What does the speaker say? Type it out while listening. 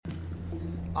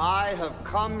I have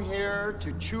come here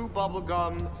to chew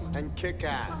bubblegum and kick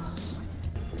ass.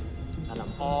 And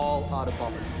I'm all out of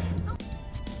bubblegum.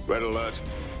 Red alert.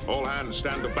 All hands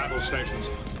stand to battle stations.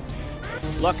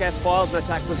 Lock S-files and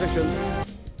attack positions.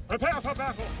 Prepare for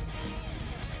battle.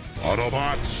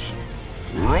 Autobots,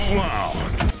 roll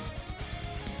out!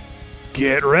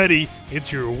 Get ready, it's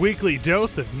your weekly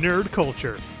dose of nerd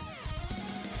culture.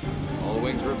 All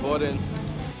wings report in.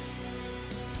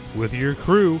 With your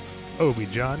crew,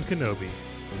 Obi-Jon Kenobi.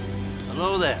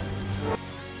 Hello there.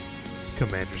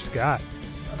 Commander Scott.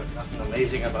 There's nothing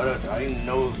amazing about it. I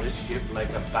know this ship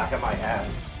like the back of my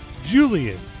hand.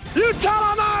 Julian. You tell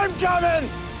them I'm coming!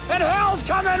 And hell's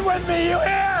coming with me, you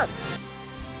hear?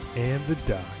 And the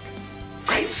Doc.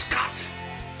 Great Scott!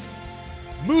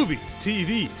 Movies,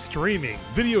 TV, streaming,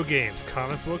 video games,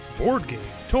 comic books, board games,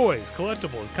 toys,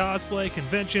 collectibles, cosplay,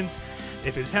 conventions.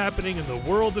 If it's happening in the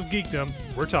world of geekdom,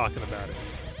 we're talking about it.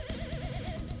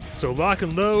 So lock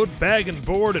and load, bag and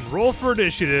board, and roll for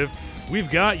initiative. We've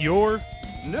got your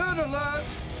Nerd alert!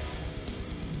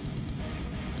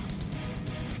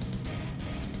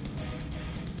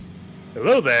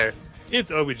 Hello there. It's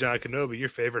Obi-Jon Kenobi, your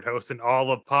favorite host in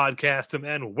all of podcastum,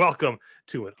 and welcome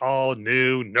to an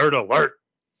all-new Nerd Alert.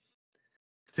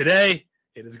 Today,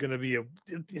 it is going to be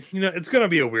it's going to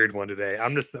be a weird one today.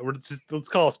 Let's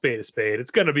call a spade a spade.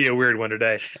 It's going to be a weird one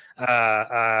today.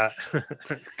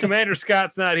 Commander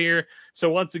Scott's not here, so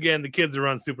once again, the kids are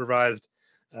unsupervised,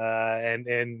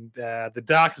 and the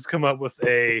Doc has come up with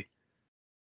an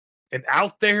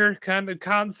out there kind of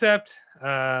concept,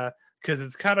 because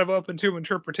it's kind of open to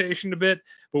interpretation a bit,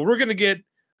 but we're gonna get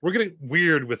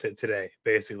weird with it today.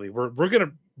 Basically, we're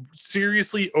gonna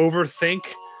seriously overthink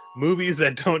movies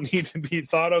that don't need to be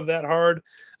thought of that hard.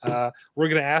 We're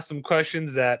gonna ask some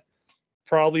questions that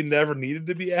probably never needed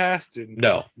to be asked and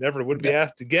never would be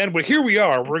asked again. But here we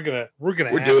are. We're doing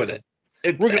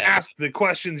it. We're gonna ask the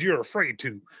questions you're afraid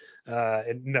to,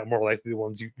 and not more likely the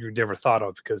ones you never thought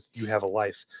of because you have a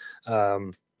life.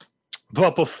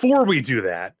 But before we do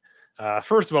that.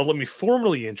 First of all, let me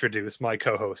formally introduce my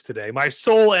co-host today, my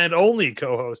sole and only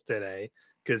co-host today,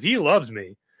 because he loves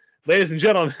me. Ladies and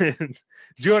gentlemen,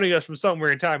 joining us from somewhere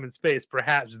in time and space,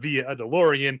 perhaps via a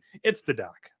DeLorean, it's the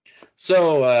Doc.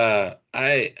 So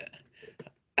I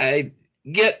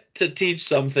get to teach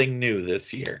something new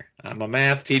this year. I'm a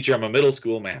math teacher. I'm a middle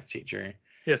school math teacher.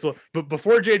 Yes, well, but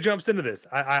before Jay jumps into this,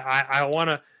 I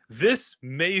want to. This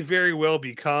may very well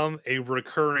become a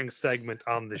recurring segment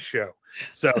on the show.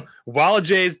 So while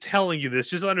Jay's telling you this,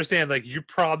 just understand, like, you're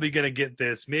probably going to get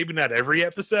this, maybe not every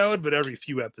episode, but every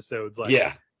few episodes, like,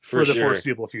 for the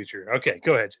foreseeable future. Okay,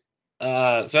 go ahead.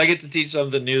 So I get to teach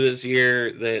something new this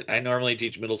year that I normally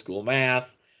teach middle school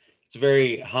math. It's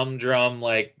very humdrum,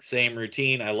 like, same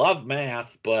routine. I love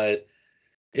math, but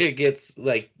it gets,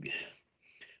 like,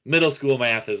 middle school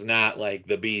math is not like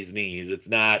the bee's knees. It's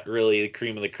not really the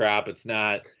cream of the crop. It's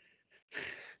not.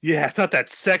 Yeah, it's not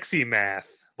that sexy math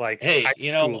like high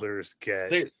schoolers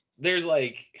get.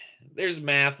 There's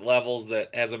math levels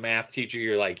that as a math teacher,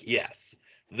 you're like, yes,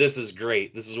 this is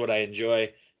great. This is what I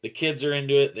enjoy. The kids are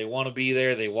into it. They want to be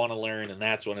there. They want to learn. And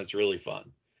that's when it's really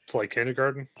fun. It's like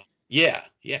kindergarten. Yeah,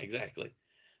 exactly.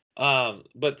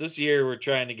 But this year we're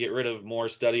trying to get rid of more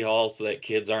study halls so that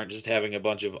kids aren't just having a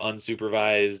bunch of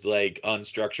unsupervised, like,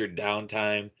 unstructured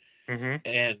downtime. Mm-hmm.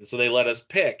 And so they let us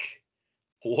pick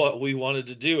what we wanted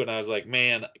to do. And I was like,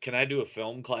 man, can I do a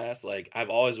film class? Like, I've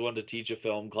always wanted to teach a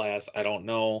film class. I don't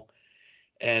know.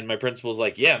 And my principal's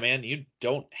like, yeah, man, you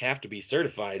don't have to be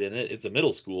certified in it. It's a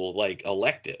middle school, like,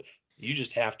 elective. You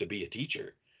just have to be a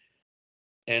teacher.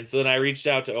 And so then I reached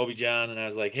out to Obi-Jon and I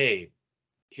was like, hey,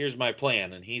 here's my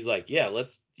plan. And he's like,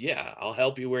 I'll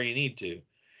help you where you need to.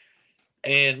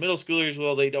 And middle schoolers,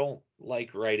 well, they don't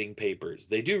like writing papers.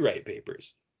 They do write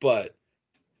papers, but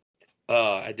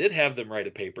I did have them write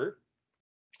a paper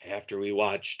after we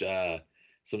watched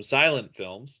some silent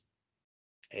films,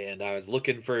 and I was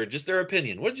looking for just their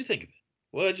opinion. What did you think of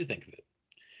it?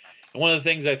 And one of the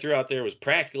things I threw out there was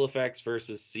practical effects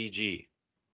versus CGI.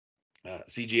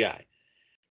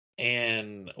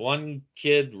 And one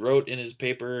kid wrote in his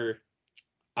paper,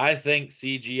 I think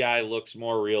CGI looks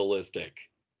more realistic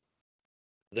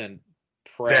than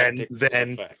practical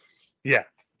effects. Yeah.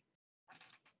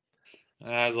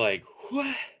 And I was like,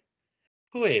 what?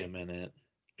 Wait a minute.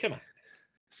 Come on.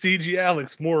 CGI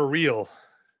looks more real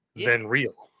than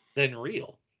real.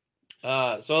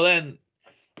 So then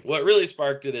what really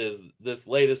sparked it is this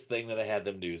latest thing that I had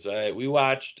them do. So we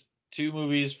watched two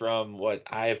movies from what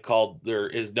I have called, there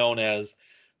is known as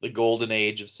the golden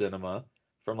age of cinema,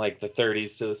 from like the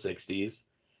 30s to the 60s.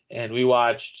 And we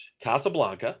watched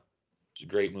Casablanca, which is a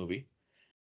great movie.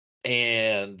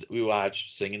 and we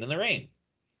watched Singing in the Rain.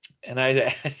 And I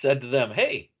said to them,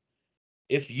 hey,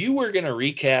 if you were going to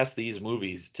recast these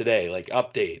movies today, like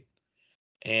update,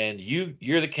 and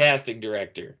you're the casting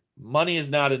director, money is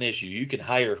not an issue. You can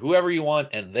hire whoever you want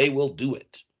and they will do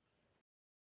it.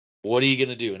 What are you going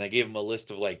to do? And I gave them a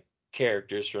list of like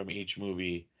characters from each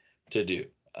movie to do.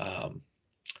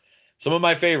 Some of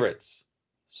my favorites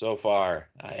so far.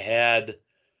 I had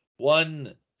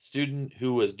one student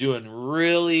who was doing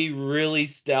really, really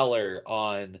stellar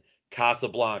on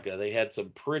Casablanca. They had some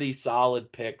pretty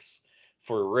solid picks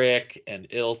for Rick and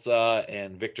Ilsa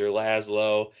and Victor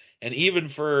Laszlo, and even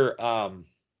for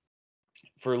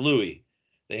Louis,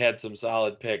 they had some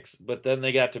solid picks. But then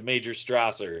they got to Major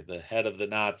Strasser, the head of the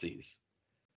Nazis,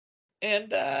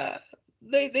 and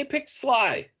they picked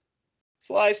Sly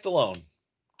Stallone.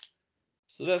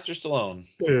 Sylvester Stallone.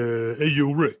 Hey,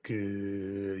 yo, Rick.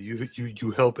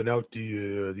 You helping out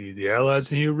the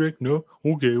allies in here, Rick? No?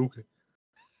 Okay.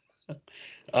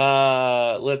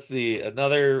 Let's see.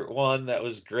 Another one that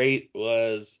was great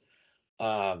was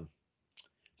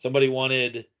somebody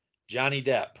wanted Johnny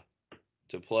Depp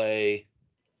to play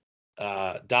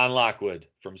Don Lockwood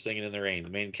from Singing in the Rain, the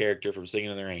main character from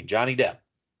Singing in the Rain. Johnny Depp.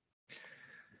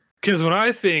 Because when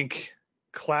I think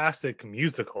classic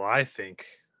musical, I think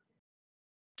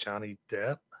Johnny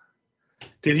Depp.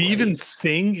 Did he even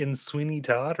sing in Sweeney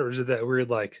Todd, or is it that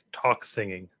weird like talk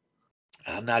singing?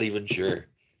 I'm not even sure.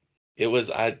 It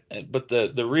was but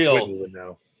the real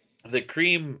the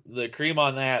cream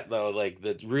on that though, like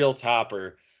the real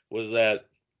topper was that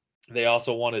they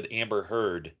also wanted Amber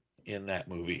Heard in that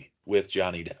movie with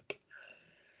Johnny Depp.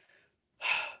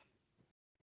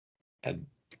 And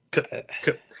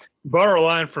borrow a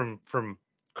line from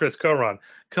Chris Coron.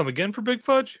 Come again for Big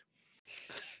Fudge?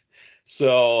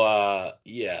 So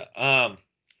yeah.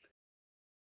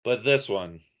 But this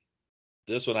one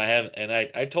I haven't, and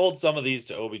I told some of these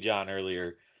to Obi-Jon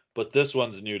earlier, but this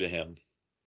one's new to him.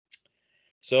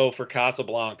 So for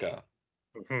Casablanca.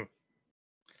 Mm-hmm.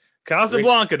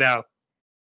 Casablanca now,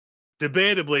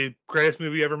 debatably greatest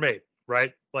movie ever made,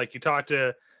 right? Like you talk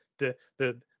to the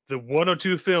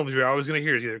 102 films you're always going to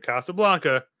hear is either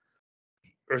Casablanca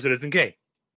or Citizen Kane.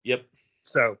 Yep.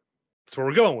 So that's where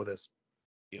we're going with this.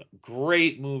 Yeah,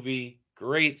 great movie,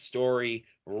 great story,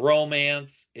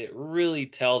 romance. It really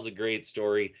tells a great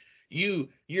story.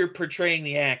 You're portraying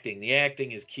the acting. The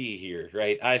acting is key here,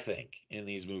 right? I think in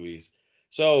these movies.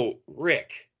 So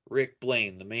Rick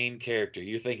Blaine, the main character,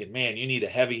 you're thinking, man, you need a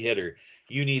heavy hitter.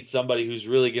 You need somebody who's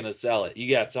really going to sell it.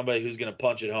 You got somebody who's going to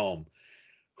punch it home.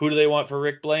 Who do they want for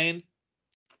Rick Blaine?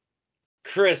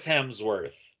 Chris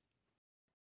Hemsworth.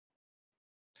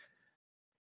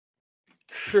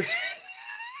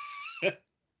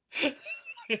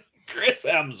 Chris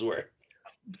Hemsworth.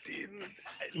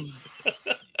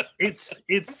 It's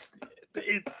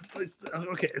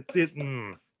okay.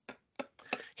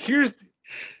 Here's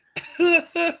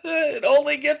it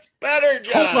only gets better,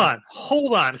 John.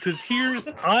 Hold on, because here's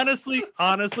honestly,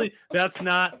 that's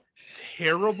not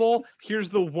terrible. Here's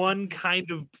the one kind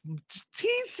of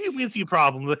teensy-weensy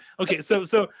problem. Okay,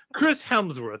 so Chris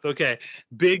Hemsworth, okay,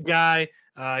 big guy.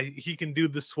 He can do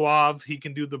the suave. He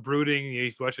can do the brooding.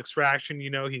 You watch Extraction. You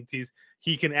know,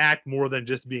 he can act more than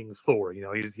just being Thor. You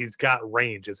know, he's got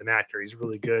range as an actor. He's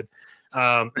really good.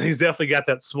 He's definitely got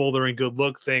that smoldering good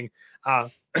look thing.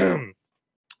 The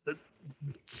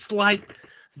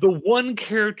one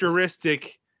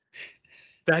characteristic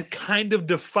that kind of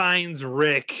defines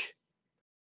Rick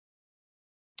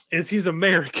is he's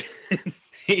American.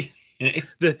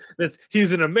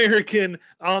 He's an American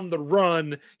on the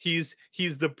run. He's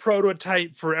the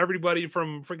prototype for everybody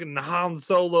from freaking Han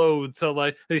Solo to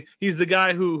like he's the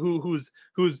guy who's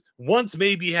once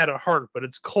maybe had a heart, but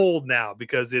it's cold now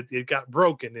because it got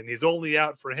broken, and he's only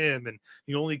out for him, and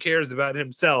he only cares about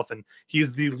himself, and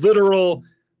he's the literal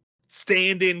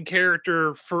stand-in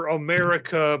character for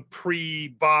America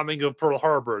pre-bombing of Pearl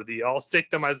Harbor. I'll stick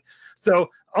to my so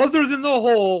other than the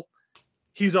whole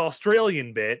he's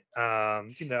Australian bit,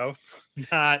 you know,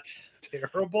 not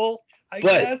terrible, I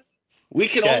guess. We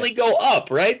can only go up,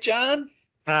 right, John?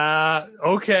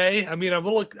 Okay. I mean,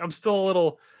 I'm still a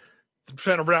little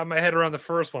trying to wrap my head around the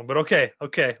first one, but okay,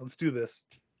 let's do this.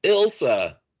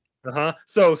 Ilsa.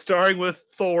 So starring with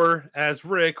Thor as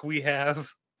Rick, we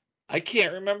have I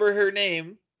can't remember her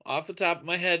name off the top of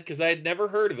my head because I had never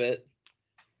heard of it.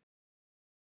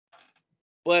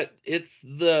 But it's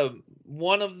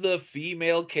one of the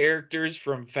female characters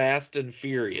from Fast and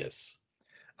Furious.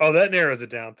 Oh, that narrows it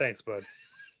down. Thanks, bud.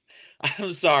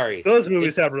 I'm sorry. Those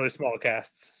movies have really small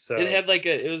casts. So it had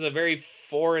it was a very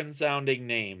foreign sounding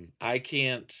name. I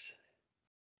can't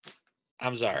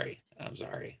I'm sorry.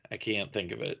 I can't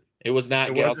think of it. It was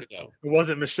not Gal Gadot. It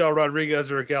wasn't Michelle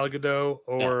Rodriguez or Gal Gadot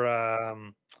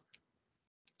or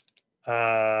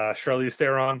Charlize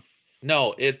Theron.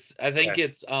 No, I think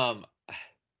it's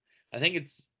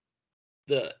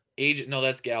the agent. No,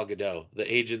 that's Gal Gadot.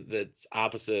 The agent that's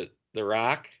opposite The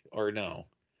Rock, or no?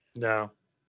 No.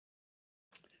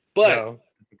 But no.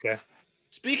 Okay.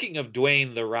 Speaking of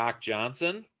Dwayne The Rock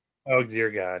Johnson, oh dear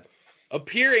God,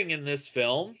 appearing in this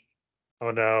film.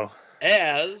 Oh no.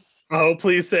 As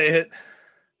please say it.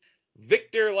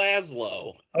 Victor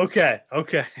Laszlo. Okay.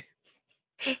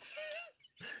 If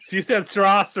you said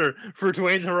Strasser for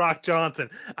Dwayne The Rock Johnson,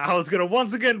 I was gonna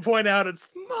once again point out a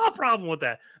small problem with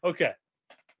that. Okay.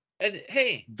 And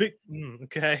hey.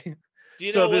 Okay. Do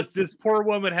you know this poor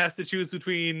woman has to choose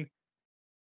between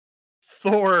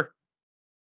Thor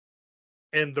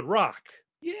and The Rock.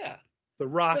 Yeah. The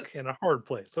Rock in a hard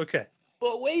place. Okay.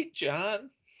 But wait,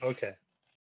 John. Okay.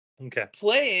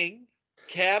 Playing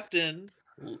Captain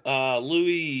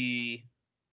Louis.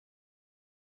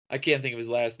 I can't think of his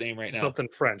last name right now. Something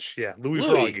French, yeah. Louis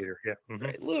Froggator, yeah. Mm-hmm.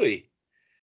 Right, Louis.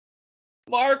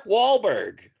 Mark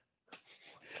Wahlberg.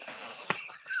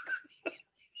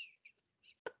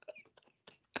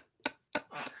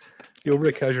 Yo,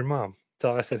 Rick, how's your mom?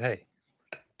 Tell her I said hey.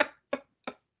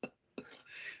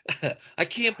 I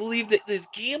can't believe that there's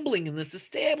gambling in this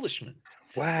establishment.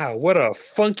 Wow, what a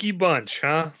funky bunch,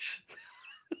 huh?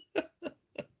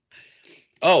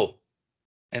 Oh,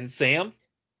 and Sam?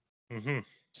 Mm-hmm.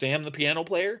 Sam, the piano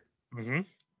player? Mm-hmm.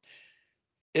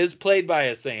 Is played by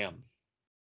a Sam.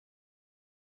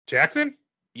 Jackson?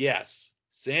 Yes.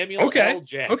 Samuel L.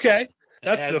 Jackson. Okay.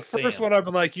 That's the first Sam. one I've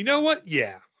been like, you know what?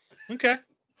 Yeah. Okay.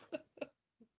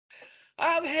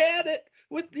 I've had it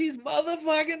with these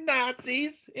motherfucking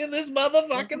Nazis in this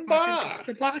motherfucking bar.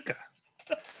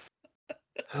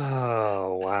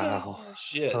 Oh, wow. Oh,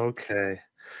 shit. Okay.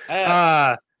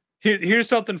 Here's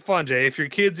something fun, Jay. If your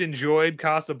kids enjoyed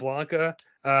Casablanca,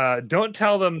 don't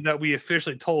tell them that we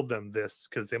officially told them this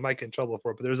because they might get in trouble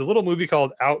for it. But there's a little movie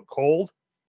called Out Cold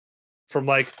from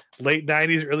like late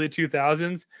 90s, early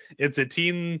 2000s. It's a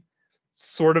teen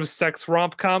sort of sex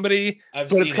romp comedy,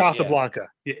 but it's Casablanca.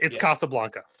 It's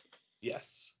Casablanca.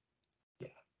 Yes. Yeah.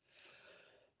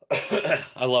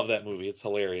 I love that movie. It's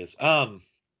hilarious.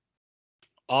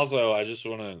 Also, I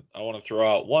want to throw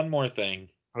out one more thing.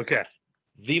 Okay.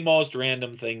 The most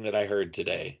random thing that I heard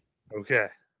today. Okay.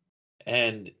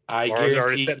 And I guarantee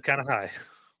already set kind of high.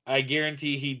 I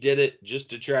guarantee he did it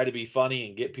just to try to be funny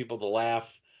and get people to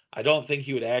laugh. I don't think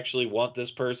he would actually want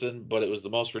this person, but it was the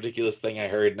most ridiculous thing I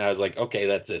heard, and I was like, okay,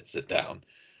 that's it. Sit down.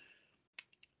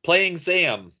 Playing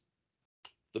Sam,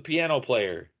 the piano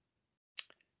player,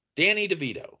 Danny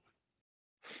DeVito.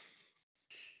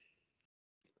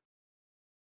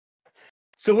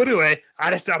 So anyway,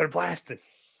 I just started blasting.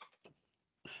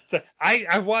 So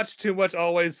I've watched too much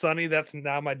Always Sunny. That's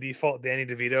now my default Danny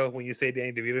DeVito. When you say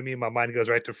Danny DeVito to me, my mind goes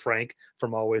right to Frank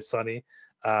from Always Sunny.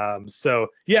 So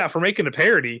yeah, for making a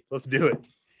parody, let's do it.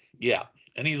 Yeah.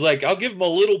 And he's like, I'll give him a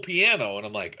little piano. And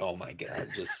I'm like, oh my God,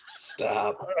 just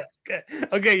stop.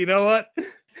 Okay, you know what?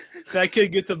 That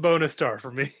kid gets a bonus star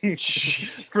for me.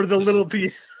 For the little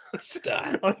piece.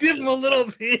 Stop. I'll give him a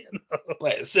little piano.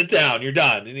 Wait, sit down. You're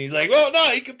done. And he's like, oh, no,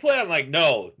 he can play. I'm like,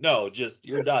 no, just,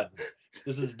 you're done.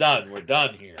 This is done. We're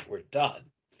done here. We're done.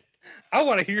 I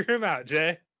want to hear him out,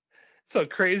 Jay. So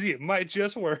crazy, it might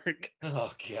just work.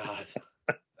 Oh, God.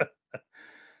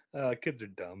 Kids are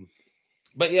dumb.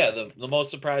 But yeah, the most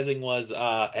surprising was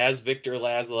as Victor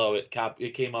Laszlo,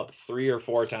 it came up 3 or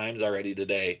 4 times already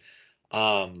today.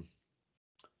 Oh,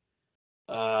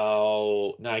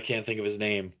 no, I can't think of his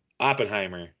name.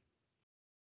 Oppenheimer.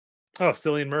 Oh,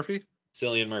 Cillian Murphy?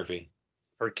 Cillian Murphy.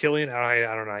 Or Killian? I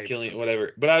don't know. Killian,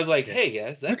 whatever. But I was like, hey,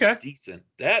 guys, that's decent.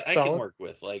 That I can work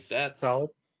with. Like, that's solid.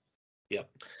 Yep.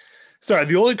 Sorry,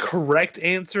 the only correct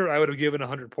answer I would have given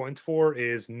 100 points for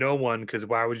is no one, because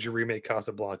why would you remake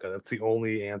Casablanca? That's the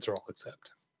only answer I'll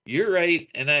accept. You're right,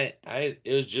 and it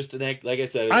was just an act. Like I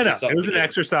said, it was an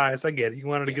exercise. I get it. You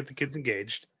wanted to get the kids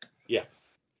engaged. Yeah,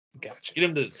 gotcha.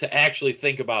 Get them to actually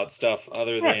think about stuff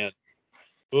other than,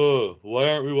 oh, why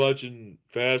aren't we watching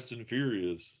Fast and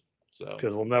Furious? So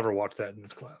because we'll never watch that in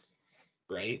this class,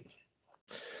 right?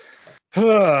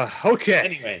 Okay.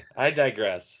 Anyway, I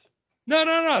digress.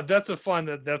 No. That's going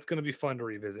to be fun to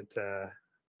revisit.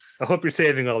 I hope you're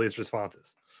saving all these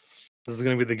responses. This is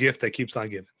going to be the gift that keeps on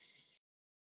giving.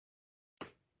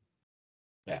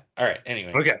 Yeah. All right.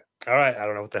 Anyway. Okay. All right. I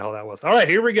don't know what the hell that was. All right.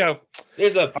 Here we go.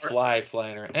 There's a fly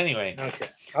flying around. Anyway. Okay.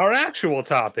 Our actual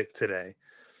topic today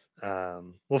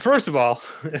Well, first of all,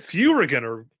 if you were going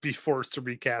to be forced to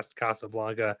recast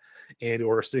Casablanca and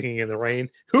or Singing in the Rain,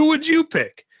 who would you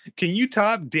pick? Can you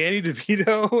top Danny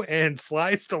DeVito and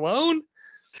Sly Stallone?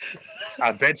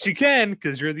 I bet you can,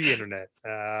 because you're the internet.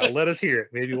 Let us hear it.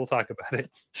 Maybe we'll talk about it.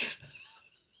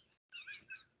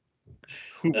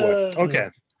 Who would? Okay.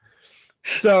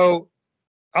 So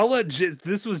I'll let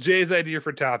this was Jay's idea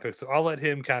for topics, so I'll let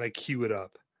him kind of cue it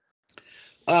up.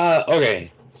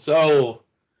 Okay. So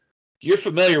you're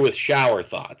familiar with shower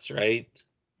thoughts, right?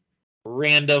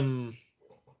 Random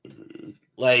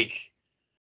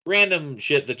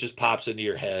shit that just pops into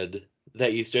your head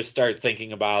that you just start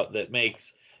thinking about that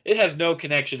makes it has no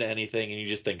connection to anything and you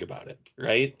just think about it,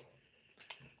 right?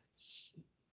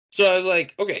 So I was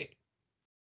like, okay,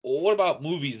 well, what about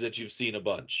movies that you've seen a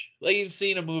bunch? Like you've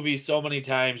seen a movie so many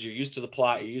times, you're used to the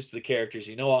plot, you're used to the characters,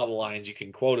 you know all the lines, you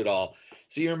can quote it all.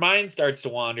 So your mind starts to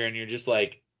wander and you're just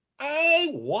like, I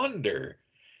wonder.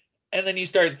 And then you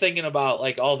start thinking about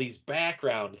like all these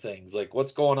background things, like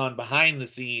what's going on behind the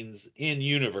scenes in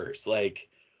universe, like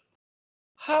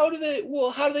how do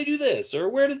they do this, or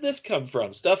where did this come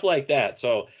from, stuff like that.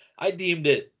 So I deemed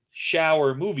it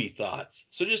shower movie thoughts.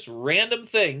 So just random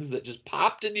things that just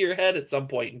popped into your head at some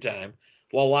point in time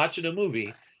while watching a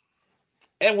movie,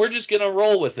 and we're just gonna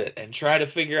roll with it and try to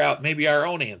figure out maybe our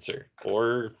own answer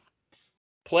or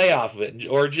play off of it,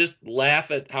 or just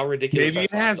laugh at how ridiculous maybe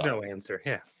it has are. no answer.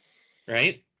 Yeah.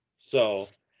 Right. So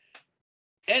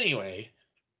anyway,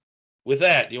 with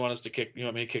that, do you want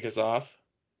me to kick us off?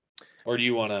 Or do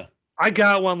you want to? I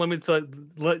got one. Let me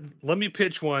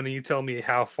pitch one, and you tell me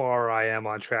how far I am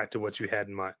on track to what you had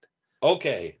in mind.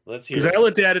 Okay, let's hear it. Because I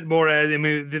looked at it more as, I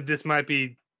mean, this might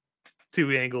be two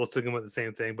angles to come with the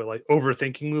same thing, but like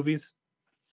overthinking movies.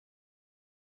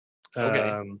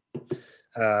 Okay.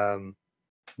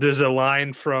 There's a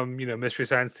line from Mystery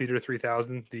Science Theater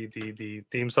 3000, the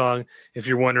theme song. If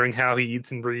you're wondering how he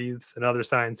eats and breathes and other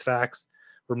science facts,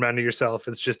 remember yourself.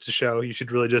 It's just a show. You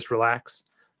should really just relax.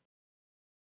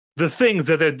 The things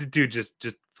that they do, just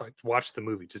watch the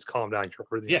movie. Just calm down.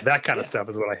 That kind of stuff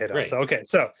is what I hit on. So okay,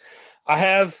 so I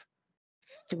have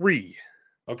 3.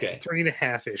 Okay.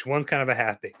 3.5-ish. One's kind of a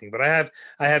half-baked thing, but I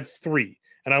have 3,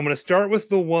 and I'm going to start with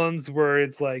the ones where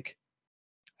it's like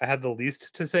I had the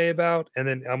least to say about, and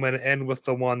then I'm going to end with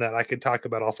the one that I could talk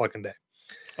about all fucking day.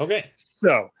 Okay.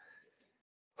 So,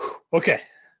 okay,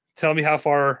 tell me how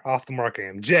far off the mark I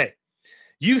am. Jay,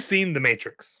 you've seen The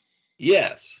Matrix.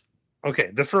 Yes. Okay,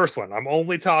 the first one. I'm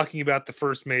only talking about the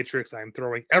first Matrix. I'm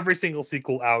throwing every single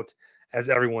sequel out, as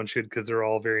everyone should, because they're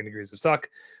all varying degrees of suck.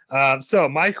 So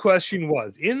my question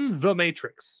was, in The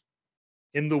Matrix,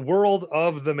 in the world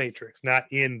of The Matrix, not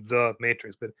in The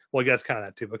Matrix, but, well, I guess kind of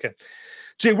that too. Okay.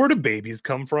 Jay, where do babies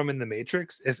come from in The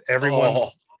Matrix? If everyone's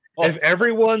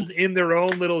in their own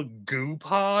little goo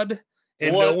pod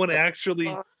and no one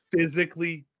actually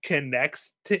physically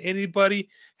connects to anybody,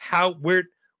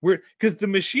 because the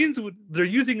machines, they're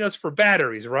using us for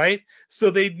batteries, right?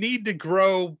 So they need to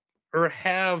grow or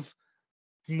have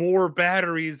more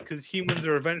batteries because humans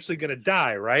are eventually going to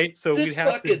die, right? So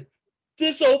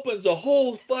this opens a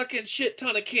whole fucking shit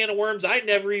ton of can of worms I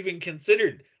never even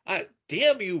considered.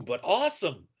 Damn you, but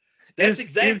awesome. That's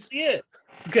exactly it.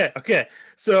 Okay.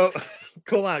 So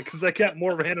hold on, because I got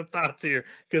more random thoughts here.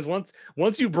 Because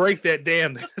once you break that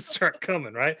dam, they start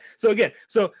coming, right? So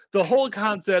the whole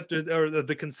concept or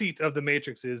the conceit of the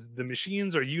Matrix is the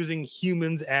machines are using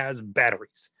humans as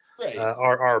batteries. Right.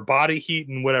 Our body heat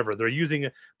and whatever they're using,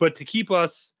 but to keep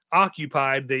us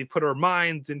occupied, they put our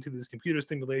minds into this computer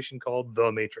simulation called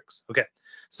the Matrix. Okay,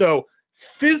 so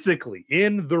physically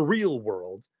in the real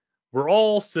world, we're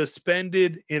all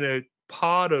suspended in a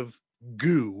pod of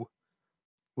goo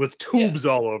with tubes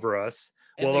all over us,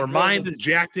 while our mind is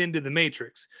jacked into the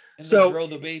Matrix. And so grow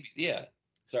the babies. Yeah.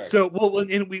 Sorry. So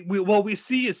we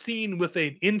see a scene with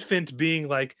an infant being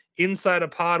like inside a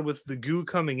pod with the goo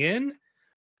coming in.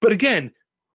 But again,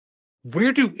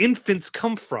 where do infants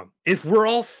come from? If we're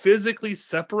all physically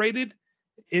separated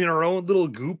in our own little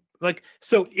goop, like,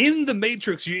 so in the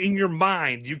Matrix, in your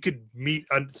mind, you could meet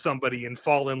somebody and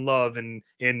fall in love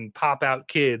and pop out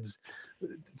kids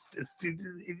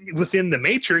within the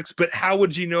Matrix. But how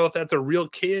would you know if that's a real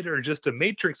kid or just a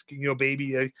Matrix,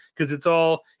 baby? Because it's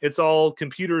all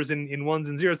computers in ones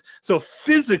and zeros. So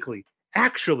physically,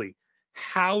 actually,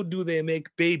 how do they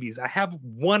make babies? I have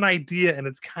one idea, and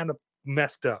it's kind of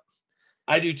messed up.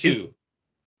 I do too.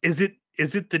 Is it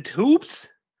the tubes?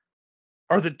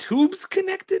 Are the tubes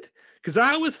connected? Because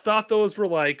I always thought those were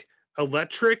like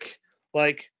electric,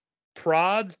 like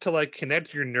prods to like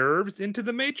connect your nerves into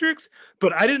the Matrix,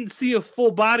 but I didn't see a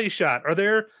full body shot. Are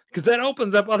there? Because that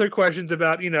opens up other questions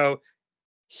about,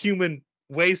 human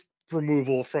waste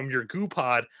removal from your goo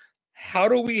pod. How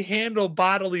do we handle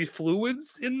bodily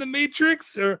fluids in the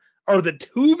Matrix? Or are the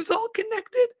tubes all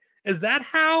connected? Is that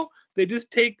how they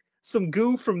just take some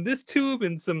goo from this tube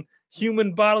and some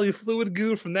human bodily fluid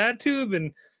goo from that tube,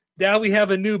 and now we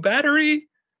have a new battery?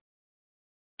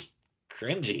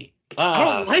 Cringy. I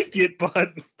don't like it,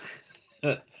 but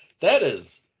that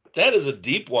is a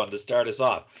deep one to start us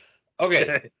off.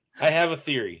 Okay. I have a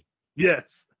theory.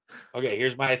 Yes. Okay,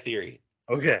 here's my theory.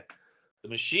 Okay. The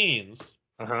machines,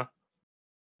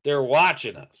 they're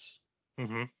watching us.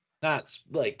 Mm-hmm. Not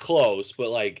like close, but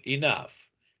like enough.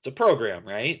 It's a program,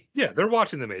 right? Yeah, they're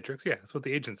watching the Matrix. Yeah, that's what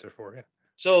the agents are for. Yeah.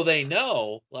 So they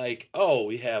know, like, oh,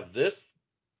 we have this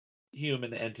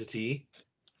human entity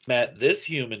met this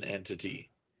human entity.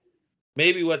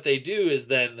 Maybe what they do is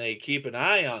then they keep an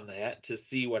eye on that to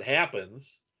see what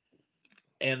happens.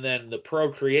 And then the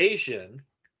procreation.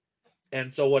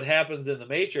 And so what happens in the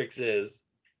Matrix is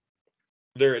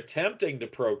they're attempting to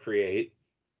procreate,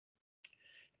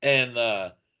 and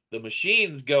the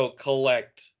machines go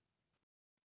collect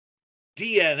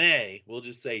DNA, we'll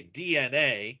just say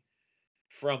DNA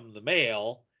from the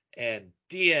male and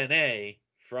DNA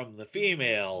from the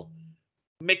female,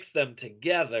 mix them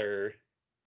together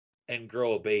and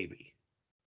grow a baby.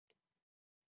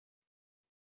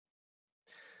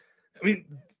 I mean,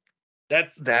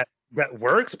 that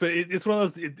works, but it's one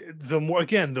of those. The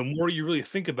more you really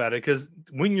think about it, because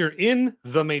when you're in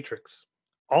the Matrix,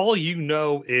 all you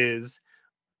know is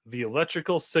the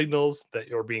electrical signals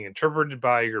that are being interpreted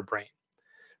by your brain.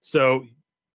 So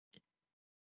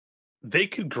they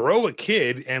could grow a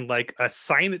kid and like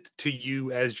assign it to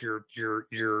you as your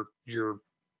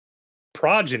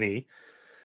progeny,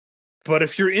 but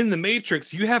if you're in the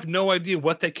Matrix, you have no idea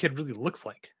what that kid really looks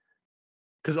like,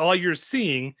 because all you're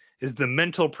seeing is the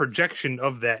mental projection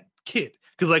of that kid.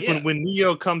 Because like when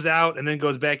Neo comes out and then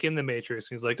goes back in the Matrix,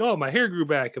 he's like, oh, my hair grew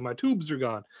back and my tubes are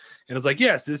gone. And it's like,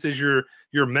 yes, this is your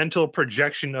mental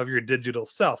projection of your digital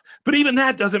self. But even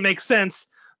that doesn't make sense,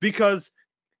 because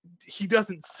he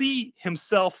doesn't see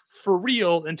himself for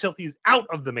real until he's out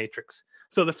of the Matrix.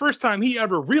 So the first time he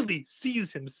ever really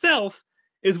sees himself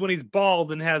is when he's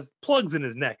bald and has plugs in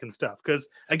his neck and stuff. Because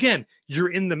again,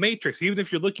 you're in the Matrix. Even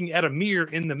if you're looking at a mirror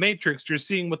in the Matrix, you're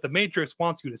seeing what the Matrix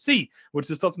wants you to see, which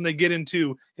is something they get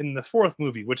into in the fourth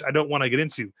movie, which I don't want to get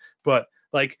into. But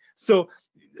like, so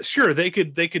sure, they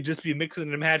could just be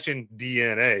mixing and matching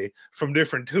DNA from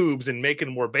different tubes and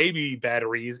making more baby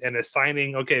batteries and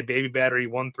assigning, okay, baby battery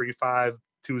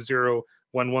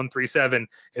 135201137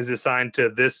 is assigned to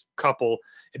this couple.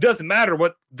 It doesn't matter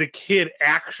what the kid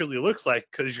actually looks like,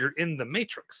 because you're in the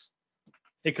Matrix.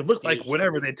 It could look like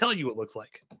whatever they tell you it looks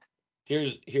like.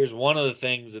 Here's one of the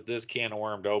things that this can of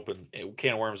worms open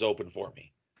for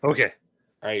me. Okay.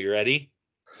 All right, you ready?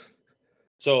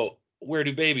 So, where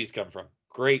do babies come from?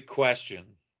 Great question.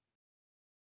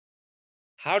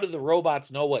 How do the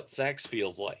robots know what sex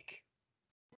feels like?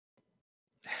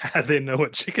 How do they know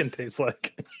what chicken tastes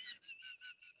like?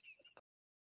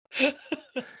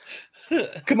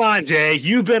 Come on, Jay.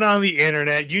 You've been on the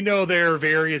internet. You know there are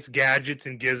various gadgets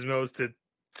and gizmos to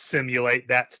simulate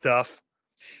that stuff.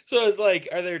 So it's like,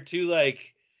 are there two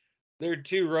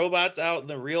robots out in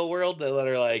the real world that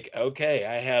are like, okay,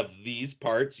 I have these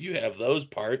parts, you have those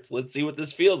parts. Let's see what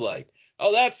this feels like.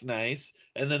 Oh, that's nice.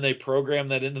 And then they program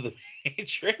that into the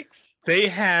Matrix. They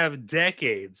have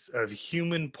decades of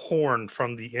human porn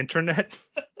from the internet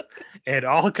and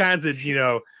all kinds of,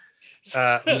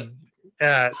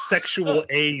 sexual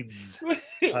aids.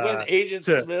 When Agent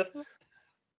Smith,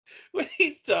 when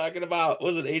he's talking about,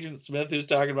 was it Agent Smith who's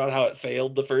talking about how it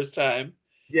failed the first time?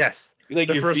 Yes. Like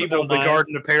the first one was the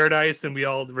Garden of Paradise and we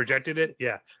all rejected it.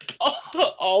 Yeah.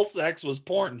 All sex was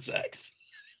porn sex.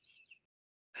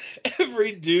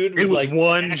 Every dude was, like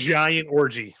one packing. Giant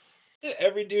orgy.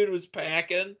 Every dude was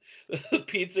packing. The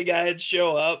pizza guy would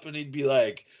show up and he'd be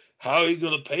like, how are you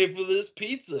going to pay for this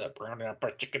pizza?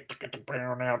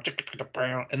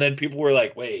 And then people were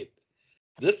like, wait,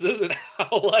 this isn't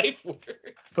how life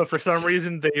works. But for some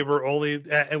reason, they were only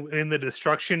in the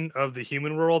destruction of the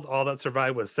human world. All that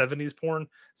survived was 70s porn.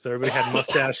 So everybody had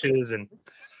mustaches and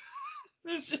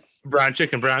just brown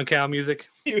chicken, brown cow music.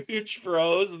 Huge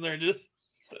froze, and they're just,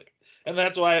 and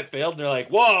that's why it failed. And they're like,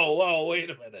 whoa, wait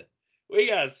a minute. We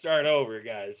got to start over,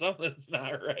 guys. Something's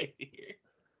not right here.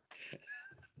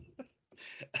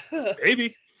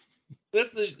 Maybe.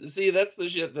 That's the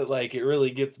shit that like it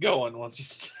really gets going once you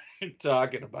start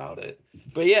talking about it.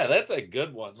 But yeah, that's a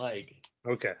good one. Like,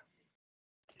 okay,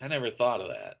 I never thought of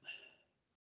that.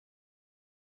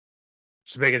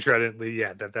 Just making sure I didn't leave.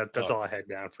 Yeah, that's Oh. all I had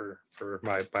down for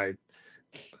my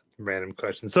random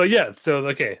question. So yeah, so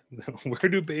okay, where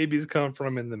do babies come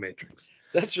from in the Matrix?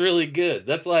 That's really good.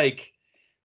 That's like,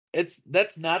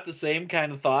 that's not the same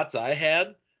kind of thoughts I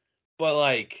had, but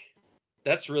like,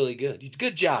 that's really good.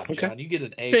 Good job, Okay. John. You get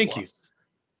an A+. Thank you. Get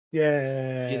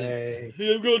Yay!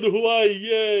 Hey, I'm going to Hawaii.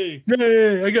 Yay!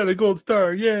 Yay! I got a gold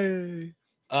star. Yay!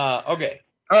 Okay.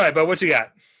 All right, but what you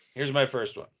got? Here's my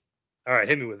first one. All right,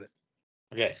 hit me with it.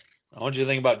 Okay. I want you to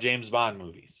think about James Bond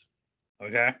movies.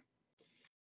 Okay.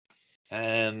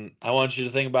 And I want you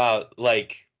to think about,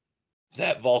 like,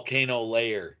 that volcano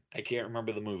layer. I can't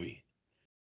remember the movie.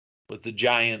 With the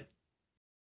giant,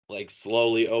 like,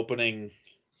 slowly opening.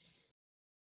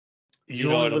 You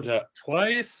know only what I'm lived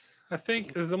twice, I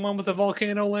think, is the one with the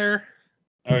volcano layer.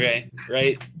 Okay,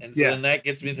 right? And so Yeah. then that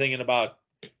gets me thinking about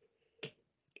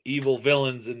evil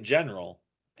villains in general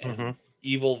and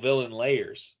evil villain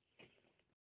layers.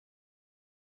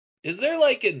 Is there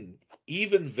like an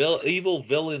evil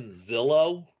villain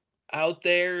Zillow out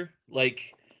there?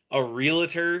 Like a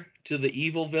realtor to the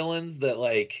evil villains that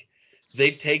like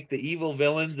they take the evil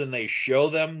villains and they show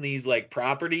them these like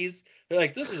properties. They're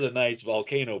like, this is a nice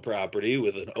volcano property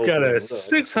with an open. Got a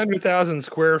 600,000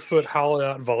 square foot hollowed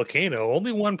out volcano.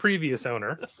 Only one previous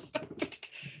owner.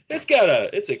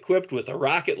 It's equipped with a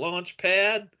rocket launch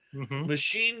pad,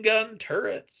 machine gun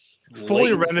turrets,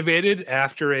 fully lasers. renovated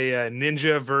after a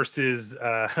ninja versus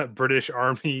British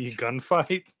Army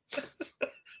gunfight.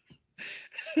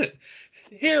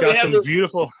 Here Got we have some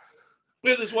beautiful. We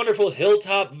have this wonderful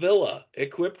hilltop villa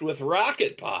equipped with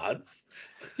rocket pods.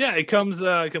 Yeah, it comes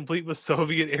complete with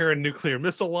Soviet-era nuclear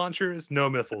missile launchers. No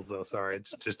missiles, though. Sorry,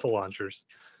 it's just the launchers.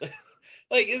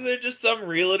 Like, is there just some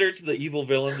realtor to the evil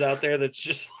villains out there that's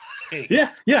just like...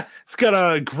 Yeah. It's got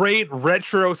a great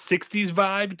retro 60s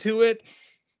vibe to it.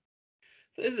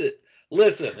 Is it?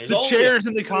 Listen, there's the only chairs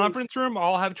in the conference room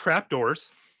all have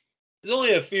trapdoors. There's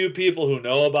only a few people who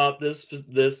know about this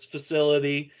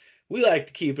facility. We like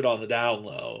to keep it on the down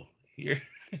low.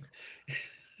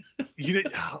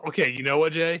 Okay, you know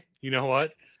what, Jay? You know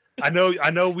what? I know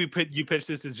you pitched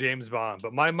this as James Bond,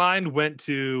 but my mind went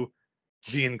to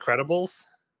The Incredibles.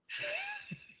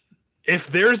 If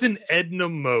there's an Edna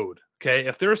mode, okay,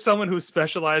 if there's someone who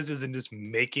specializes in just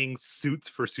making suits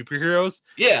for superheroes,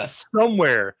 yeah,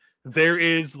 somewhere there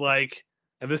is like,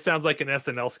 and this sounds like an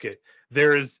SNL skit,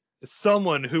 there is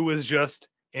someone who is just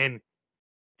an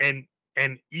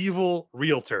evil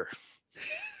realtor.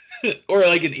 Or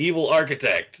like an evil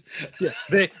architect. Yeah,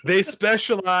 they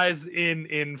specialize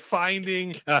in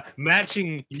finding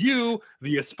matching you,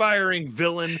 the aspiring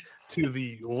villain, to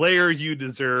the layer you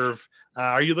deserve.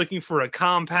 Are you looking for a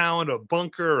compound, a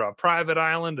bunker, a private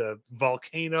island, a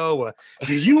volcano?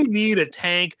 Do you need a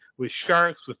tank with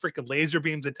sharks with freaking laser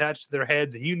beams attached to their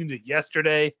heads, and you need it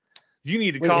yesterday? You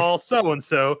need to call so and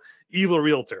so, evil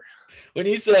realtor. When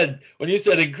you said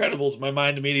Incredibles, my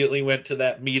mind immediately went to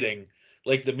that meeting.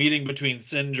 Like the meeting between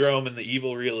Syndrome and the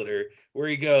evil realtor, where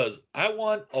he goes, I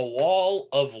want a wall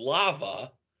of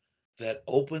lava that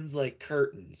opens like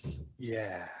curtains.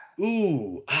 Yeah.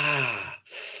 Ooh,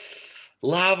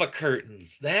 lava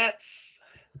curtains. That's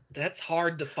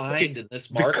hard to find in this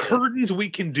market. The curtains we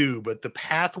can do, but the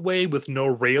pathway with no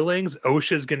railings,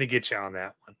 OSHA's going to get you on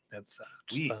that one. That's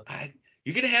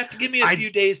you're going to have to give me a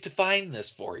few days to find this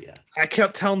for you. I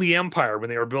kept telling the Empire when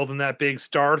they were building that big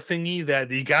star thingy that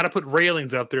you got to put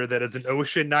railings up there. That is an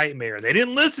OSHA nightmare. They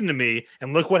didn't listen to me,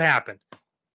 and look what happened.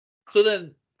 So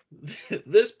then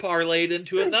this parlayed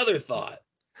into another thought.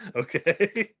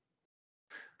 Okay.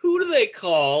 Who do they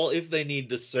call if they need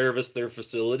to service their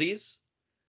facilities?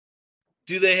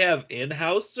 Do they have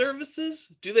in-house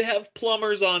services? Do they have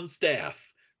plumbers on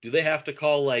staff? Do they have to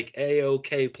call like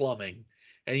AOK Plumbing?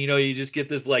 And, you just get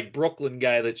this, like, Brooklyn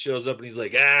guy that shows up and he's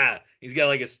like, he's got,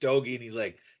 like, a stogie. And he's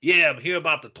like, yeah, I'm here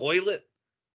about the toilet.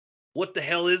 What the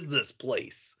hell is this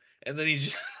place? And then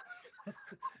he's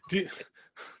just...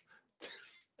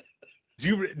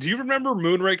 Do you remember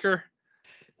Moonraker?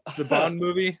 The Bond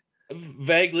movie?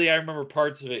 Vaguely, I remember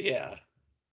parts of it, yeah.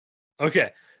 Okay,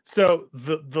 so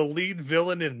the lead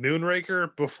villain in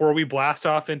Moonraker, before we blast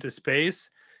off into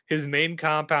space, his main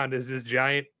compound is this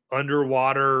giant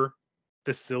underwater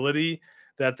facility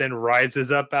that then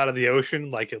rises up out of the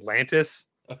ocean like Atlantis.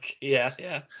 Okay,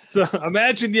 yeah. So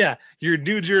imagine, your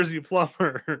New Jersey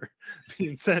plumber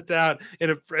being sent out in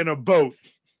a boat.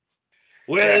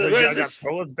 Where's this?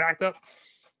 Backed up.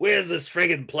 Where's this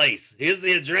friggin' place? Here's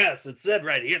the address. It said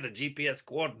right here the GPS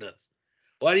coordinates.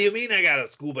 What do you mean I got to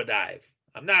scuba dive?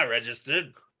 I'm not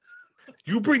registered.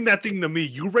 You bring that thing to me.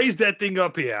 You raise that thing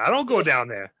up here. I don't go down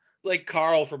there. Like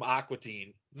Carl from Aqua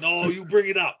Teen. No, you bring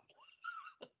it up.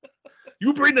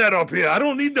 You bring that up here. I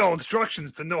don't need no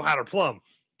instructions to know how to plumb.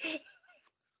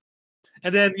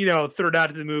 And then, third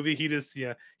out of the movie,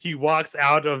 he walks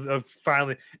out of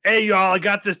finally, hey, y'all, I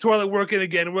got this toilet working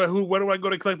again. Where do I go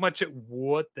to collect my check?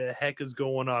 What the heck is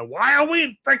going on? Why are we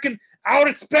in freaking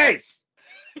outer space?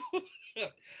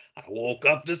 I woke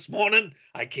up this morning,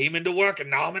 I came into work, and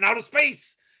now I'm in outer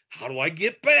space. How do I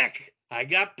get back? I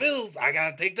got bills. I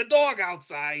got to take the dog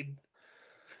outside.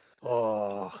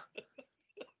 Oh.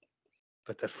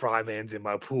 But the fry man's in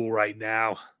my pool right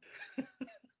now.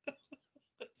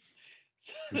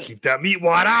 You keep that meat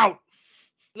wad out.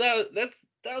 That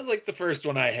was like the first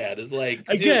one I had. Is like,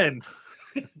 again,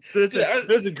 there's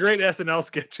a great SNL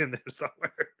sketch in there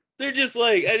somewhere. They're just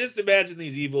like, I just imagine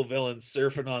these evil villains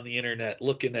surfing on the internet,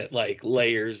 looking at like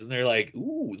layers, and they're like,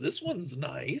 ooh, this one's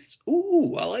nice.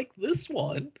 Ooh, I like this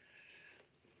one.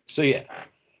 So yeah,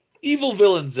 evil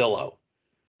villain Zillow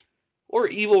or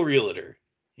evil realtor.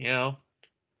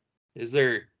 Is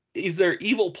there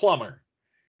evil plumber?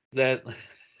 That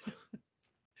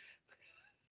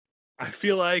I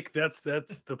feel like that's the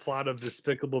plot of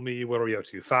Despicable Me. What are we up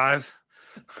to? 5?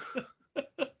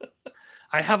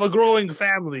 I have a growing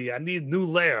family. I need new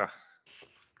lair.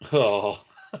 Oh.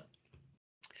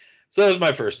 So that was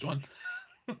my first one.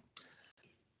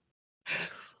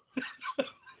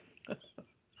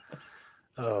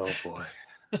 Oh boy.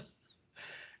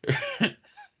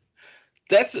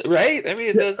 That's right. I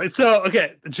mean, that's so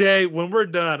okay, Jay. When we're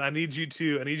done, I need you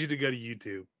to go to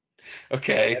YouTube.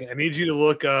 Okay. And I need you to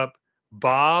look up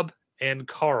Bob and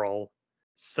Carl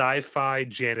sci-fi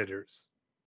janitors.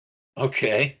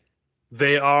 Okay.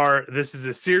 This is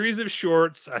a series of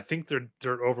shorts. I think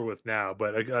they're over with now,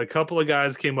 but a couple of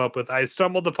guys came up with. I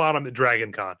stumbled upon them at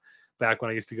Dragon Con back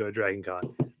when I used to go to Dragon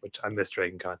Con, which I miss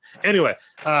Dragon Con. Anyway,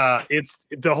 it's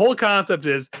the whole concept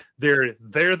is they're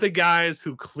the guys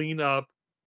who clean up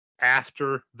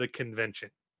after the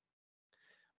convention,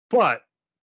 but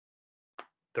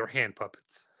they're hand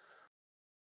puppets.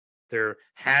 They're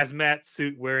hazmat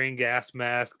suit wearing gas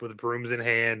mask with brooms in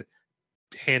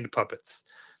hand puppets,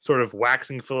 sort of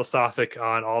waxing philosophic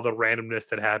on all the randomness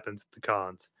that happens at the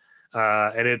cons.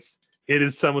 And it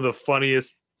is some of the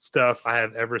funniest stuff I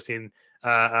have ever seen.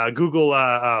 Google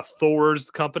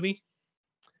Thor's company.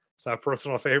 It's my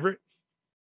personal favorite.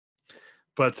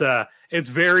 But it's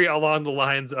very along the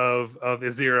lines of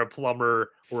is there a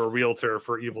plumber or a realtor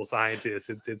for evil scientists?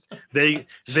 It's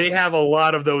they have a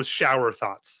lot of those shower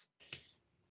thoughts.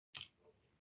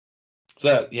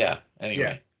 So yeah.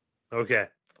 Anyway. Yeah. Okay.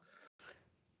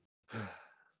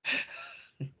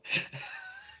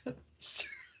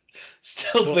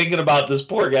 Still thinking about this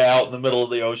poor guy out in the middle of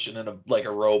the ocean in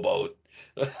a rowboat,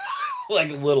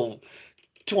 like a little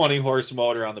 20-horse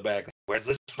motor on the back. Where's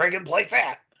this friggin' place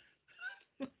at?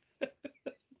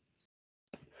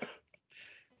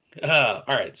 All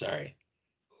right, sorry.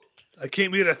 I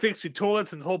came here to fix your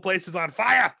toilets and the whole place is on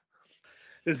fire.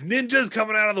 There's ninjas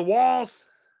coming out of the walls.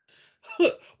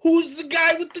 Who's the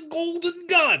guy with the golden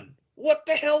gun? What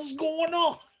the hell's going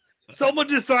on? Someone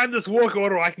just signed this work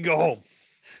order. I can go home.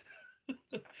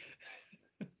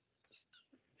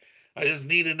 I just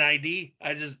need an ID.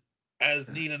 I just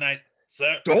need an ID.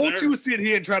 Sir, Don't you sit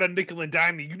here and try to nickel and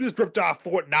dime me. You just ripped off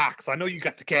Fort Knox. I know you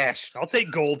got the cash. I'll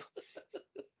take gold.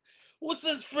 What's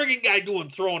this friggin' guy doing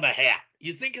throwing a hat?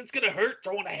 You think it's going to hurt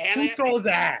throwing a hat Who at throws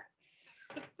me? a hat?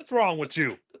 What's wrong with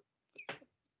you?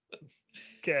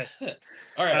 Okay.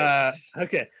 All right.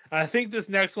 Okay. I think this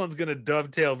next one's going to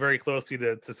dovetail very closely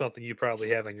to something you probably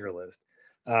have on your list.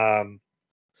 And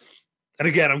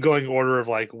again, I'm going in order of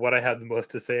like what I have the most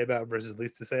to say about versus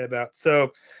least to say about.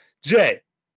 So, Jay,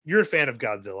 you're a fan of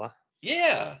Godzilla.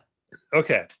 Yeah.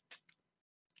 Okay.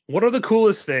 What are the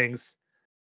coolest things?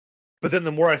 But then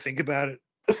the more I think about it,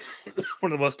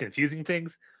 one of the most confusing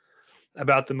things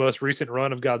about the most recent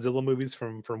run of Godzilla movies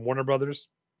from Warner Brothers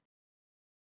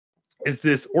is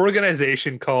this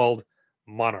organization called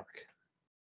Monarch.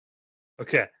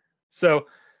 Okay. So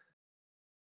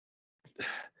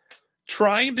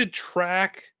trying to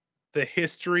track the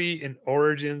history and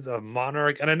origins of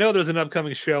Monarch, and I know there's an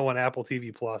upcoming show on Apple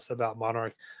TV Plus about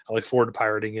Monarch. I look forward to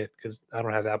pirating it because I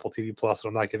don't have Apple TV Plus, and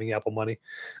I'm not giving Apple money.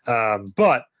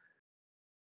 But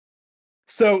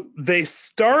so they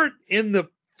start in the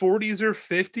 40s or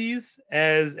 50s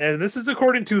and this is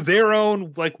according to their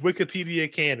own like Wikipedia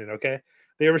canon. Okay,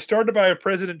 they were started by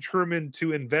President Truman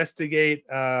to investigate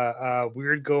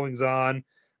weird goings on,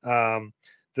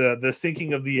 the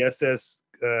sinking of the SS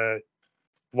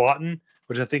Lawton,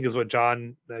 which I think is what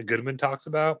John Goodman talks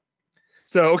about.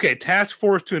 So, okay, task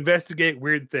force to investigate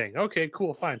weird thing. Okay,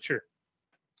 cool, fine, sure.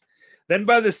 Then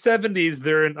by the 70s,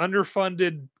 they're an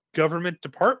underfunded government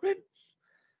department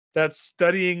that's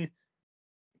studying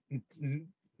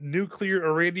nuclear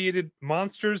irradiated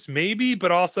monsters, maybe,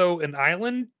 but also an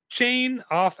island chain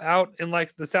off out in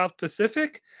like the South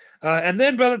Pacific. And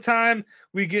then by the time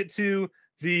we get to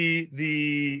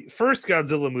the first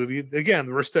Godzilla movie, again,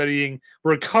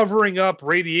 we're covering up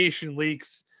radiation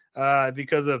leaks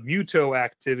because of Muto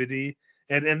activity.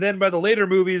 And then by the later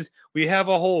movies, we have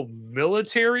a whole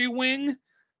military wing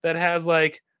that has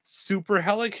like super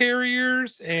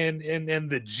helicarriers and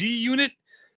the G unit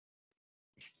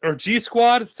or G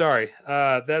squad. Sorry,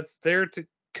 that's there to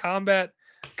combat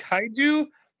kaiju.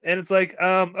 And it's like,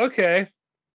 okay.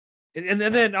 And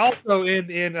then also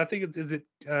in I think is it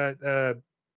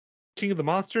King of the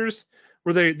Monsters,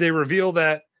 where they reveal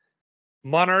that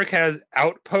Monarch has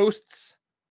outposts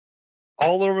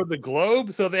all over the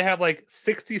globe. So they have like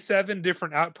 67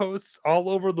 different outposts all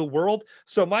over the world.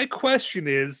 So my question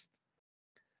is,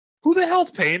 who the hell's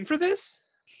paying for this?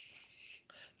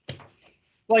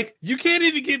 Like, you can't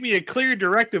even give me a clear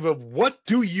directive of what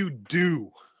do you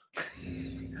do,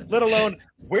 let alone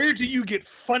where do you get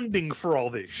funding for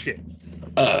all this shit?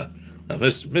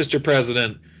 Mr.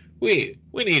 President, we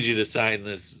need you to sign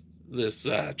this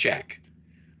check.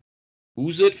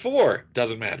 Who's it for?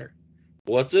 Doesn't matter.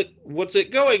 What's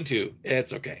it going to?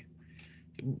 It's okay.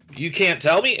 You can't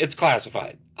tell me? It's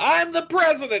classified. I'm the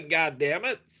president,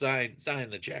 goddammit. Sign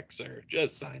the check, sir.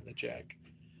 Just sign the check.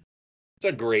 It's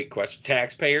a great question.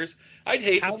 Taxpayers? I'd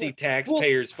hate to see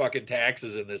taxpayers' fucking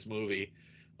taxes in this movie.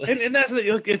 And that's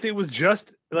like, if it was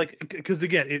just like, because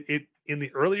again, it in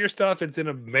the earlier stuff, it's an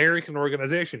American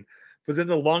organization, but then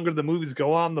the longer the movies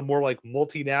go on, the more like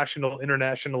multinational,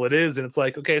 international it is, and it's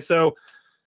like, okay, so,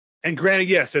 and granted,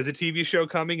 yes, there's a TV show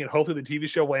coming, and hopefully the TV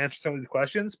show will answer some of these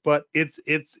questions, but it's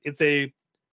a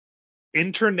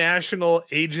international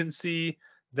agency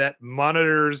that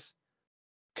monitors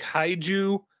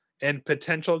kaiju and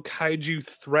potential kaiju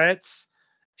threats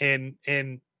and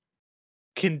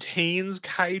contains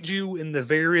kaiju in the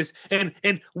various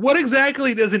and what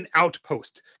exactly does an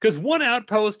outpost? Because one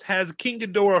outpost has King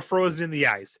Ghidorah frozen in the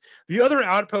ice. The other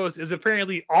outpost is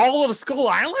apparently all of Skull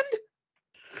Island.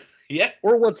 Yeah,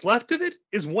 or what's left of it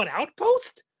is one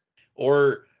outpost.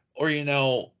 Or you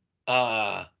know,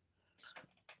 the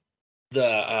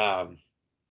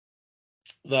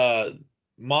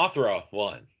Mothra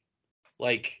one,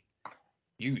 like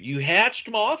you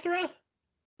hatched Mothra.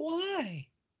 Why?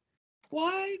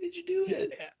 Why did you do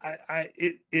it?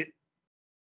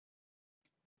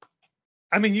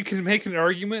 I mean, you can make an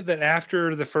argument that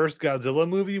after the first Godzilla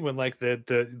movie, when like the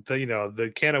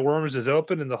can of worms is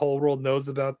open and the whole world knows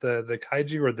about the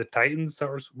kaiju or the titans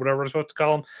or whatever we're supposed to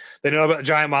call them, they know about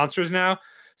giant monsters now.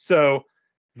 So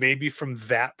maybe from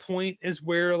that point is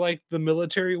where like the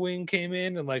military wing came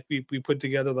in, and like we put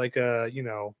together like a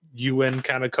UN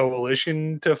kind of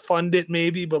coalition to fund it,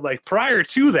 maybe. But like prior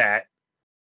to that.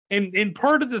 And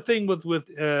part of the thing with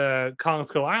Kong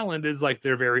Skull Island is like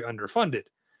they're very underfunded,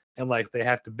 and like they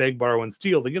have to beg, borrow, and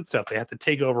steal to get stuff. They have to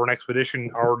take over an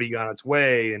expedition already on its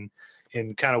way, and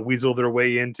kind of weasel their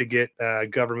way in to get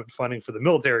government funding for the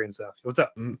military and stuff. What's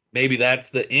up? Maybe that's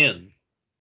the in,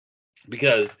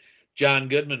 because John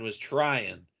Goodman was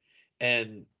trying,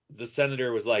 and the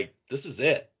senator was like, "This is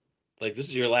it. Like, this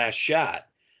is your last shot."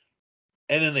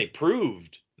 And then they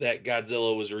proved that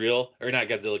Godzilla was real, or not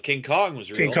Godzilla, King Kong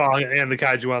was real. King Kong and the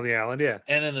kaiju on the island, yeah.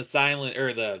 And then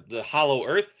the hollow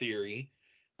Earth theory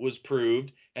was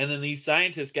proved, and then these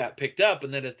scientists got picked up,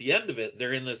 and then at the end of it,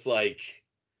 they're in this like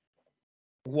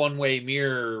one-way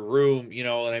mirror room, you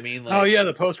know what I mean? Like, oh yeah,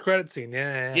 the post-credit scene,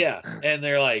 yeah. And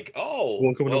they're like, "Oh,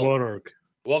 welcome to Monarch."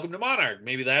 Welcome to Monarch.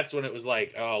 Maybe that's when it was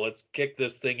like, "Oh, let's kick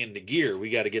this thing into gear.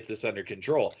 We got to get this under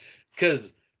control,"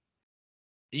 because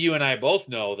you and I both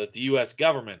know that the U.S.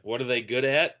 government, what are they good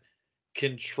at?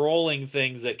 Controlling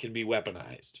things that can be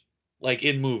weaponized. Like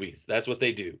in movies. That's what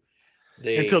they do.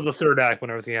 Until the third act, when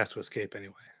everything has to escape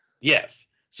anyway. Yes.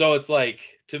 So it's like,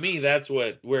 to me, that's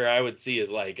where I would see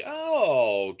is like,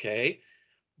 oh, okay.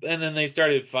 And then they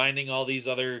started finding all these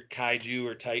other kaiju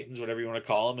or titans, whatever you want to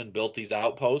call them, and built these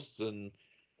outposts. And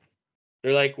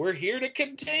they're like, we're here to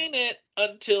contain it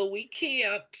until we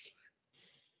can't.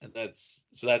 And that's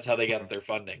how they got their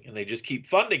funding. And they just keep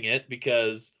funding it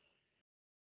because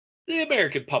the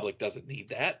American public doesn't need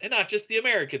that. And not just the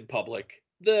American public,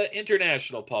 the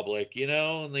international public,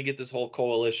 and they get this whole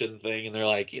coalition thing, and they're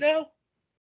like,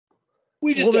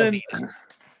 we just don't need it.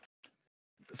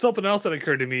 Something else that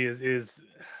occurred to me is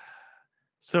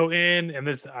So and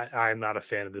this, I'm not a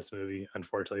fan of this movie,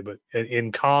 unfortunately, but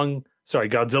in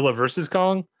Godzilla versus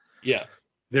Kong, Yeah.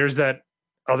 there's that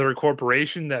other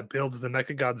corporation that builds the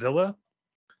Mecha Godzilla.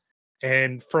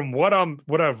 And from what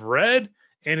I've read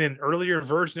in an earlier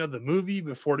version of the movie,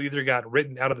 before it either got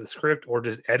written out of the script or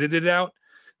just edited out,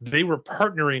 they were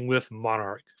partnering with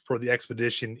Monarch for the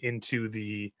expedition into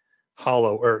the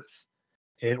Hollow Earth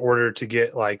in order to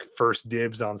get like first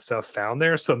dibs on stuff found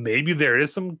there. So maybe there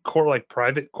is some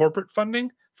private corporate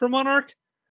funding for Monarch.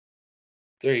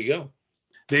 There you go.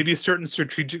 Maybe certain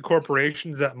strategic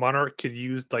corporations that Monarch could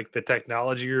use like the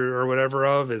technology or whatever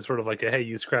of is sort of like a, hey,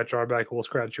 you scratch our back, we'll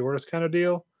scratch yours kind of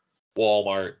deal.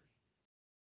 Walmart.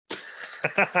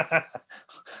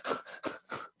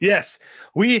 Yes,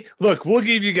 we'll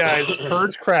give you guys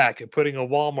first crack at putting a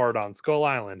Walmart on Skull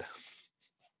Island.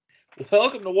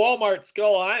 Welcome to Walmart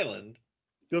Skull Island.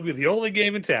 You'll be the only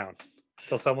game in town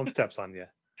until someone steps on you.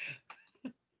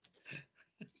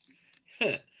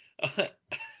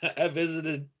 I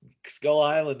visited Skull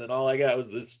Island and all I got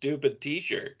was this stupid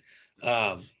T-shirt.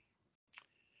 That'd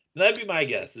be my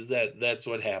guess. Is that's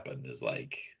what happened? Is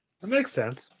like that makes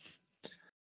sense.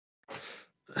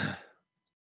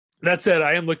 That said,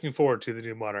 I am looking forward to the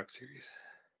new Monarch series.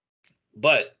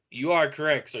 But you are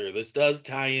correct, sir. This does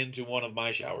tie into one of my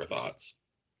shower thoughts.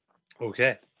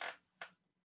 Okay.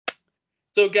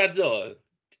 So Godzilla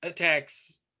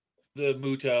attacks the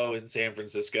Muto in San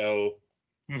Francisco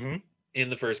in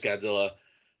the first Godzilla.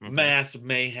 Mass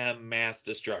mayhem, mass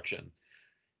destruction.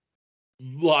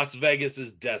 Las Vegas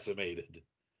is decimated.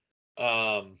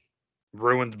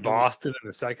 Ruined Boston in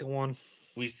the second one.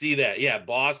 We see that. Yeah,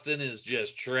 Boston is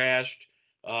just trashed.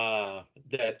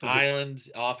 That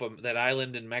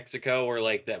island in Mexico, or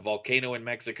like that volcano in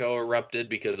Mexico erupted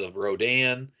because of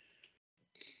Rodan.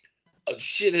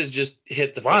 Shit has just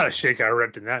hit the fan. A lot of shit got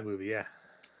ripped in that movie, yeah.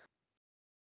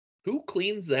 Who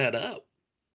cleans that up?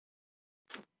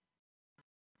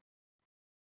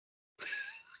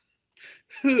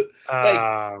 Who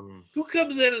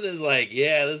comes in and is like,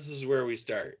 yeah, this is where we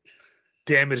start.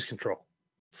 Damage control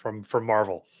from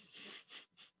Marvel.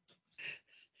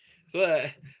 So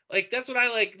that's what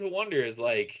I like to wonder is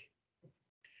like,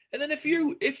 and then if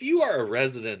you are a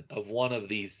resident of one of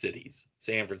these cities,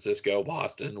 San Francisco,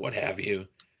 Boston, what have you,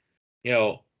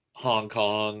 Hong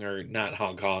Kong, or not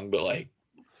Hong Kong, but like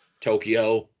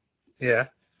Tokyo. Yeah.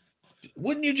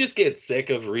 Wouldn't you just get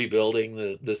sick of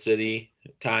rebuilding the city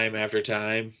time after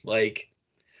time? Like,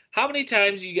 how many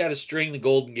times you got to string the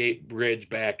Golden Gate Bridge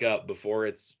back up before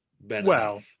it's been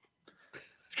enough?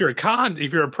 If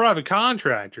you're a private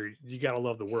contractor, you gotta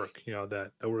love the work.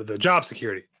 The job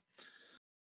security.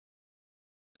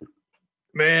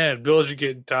 Man, bills are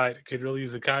getting tight. Could really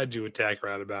use a kaiju attack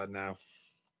right about now.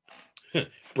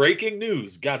 Breaking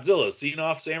news: Godzilla seen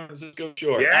off San Francisco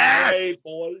shore. Yes, hey,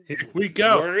 boys, here we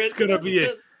go. It's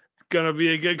gonna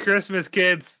be a good Christmas,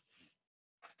 kids.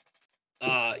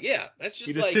 Yeah, that's just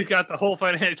you just took out the whole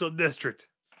financial district.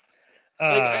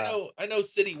 I know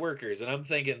city workers, and I'm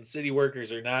thinking city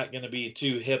workers are not going to be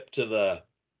too hip to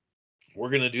we're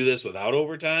going to do this without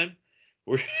overtime.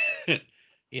 We're,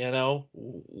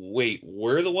 wait,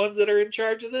 we're the ones that are in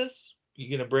charge of this? You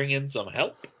going to bring in some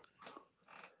help?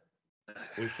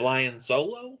 We flying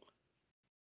solo?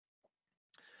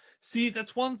 See,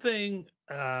 that's one thing.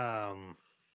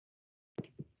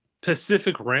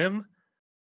 Pacific Rim,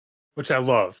 which I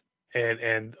love.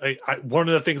 And one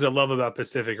of the things I love about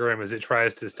Pacific Rim is it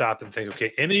tries to stop and think,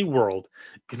 okay, in a world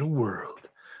where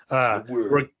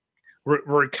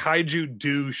kaiju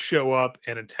do show up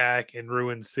and attack and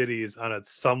ruin cities on a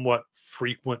somewhat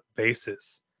frequent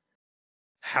basis,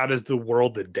 how does the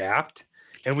world adapt?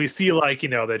 And we see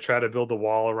they try to build a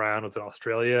wall around what's in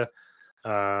Australia.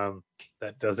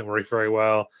 That doesn't work very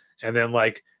well. And then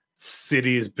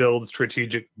cities build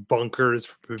strategic bunkers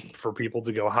for people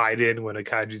to go hide in when a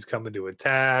kaiju's coming to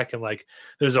attack, and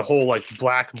there's a whole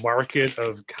black market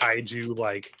of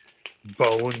kaiju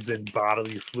bones and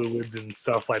bodily fluids and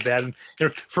stuff like that. And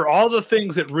for all the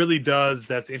things it really does,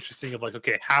 that's interesting of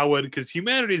okay, because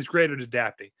humanity is great at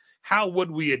adapting. How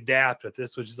would we adapt if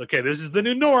this was just this is the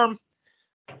new norm?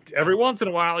 Every once in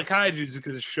a while, a kaiju is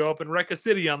going to show up and wreck a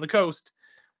city on the coast.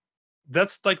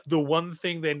 That's the one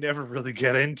thing they never really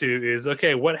get into is,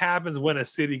 okay, what happens when a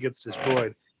city gets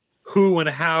destroyed? Who and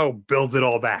how builds it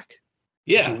all back?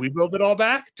 Yeah. Do we build it all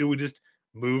back? Do we just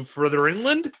move further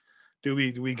inland? Do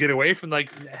we get away from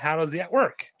how does that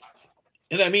work?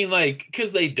 And I mean,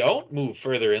 because they don't move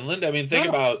further inland. I mean, think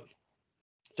about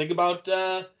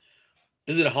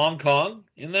is it Hong Kong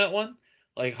in that one?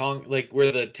 Where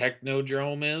the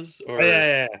Technodrome is? Or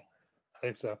yeah. I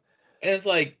think so. And it's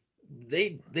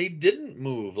they didn't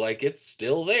move. Like, it's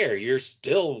still there. You're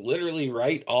still literally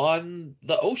right on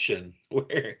the ocean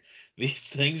where these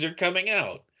things are coming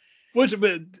out. Which,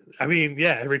 but I mean,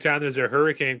 yeah, every time there's a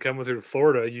hurricane coming through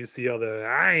Florida, you see all the,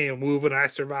 I ain't moving, I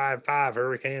survived 5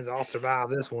 hurricanes, I'll survive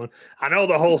this one. I know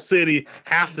the whole city,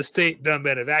 half the state done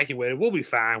been evacuated. We'll be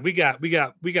fine. We got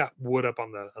wood up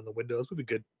on the windows. We'll be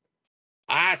good.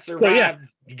 I survived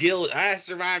I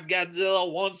survived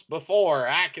Godzilla once before.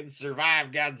 I can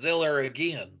survive Godzilla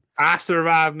again. I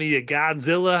survived me a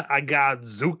Godzilla, I got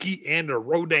Zuki and a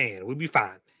Rodan. We'll be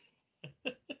fine.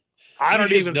 I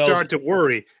don't even start to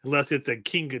worry unless it's a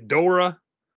King Ghidorah,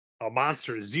 a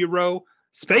Monster Zero,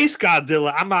 Space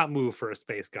Godzilla. I might move for a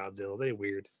Space Godzilla. They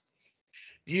weird.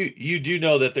 You do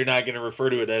know that they're not going to refer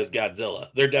to it as Godzilla.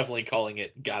 They're definitely calling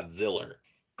it Godzilla.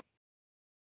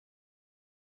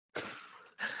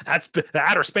 That's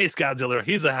that or Space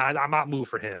Godzilla. I might move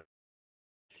for him.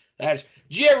 Did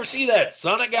you ever see that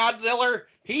Son of Godzilla?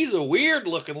 He's a weird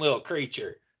looking little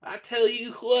creature. I tell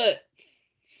you what.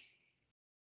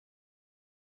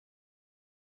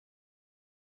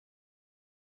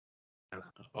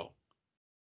 Oh,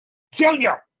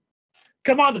 Junior,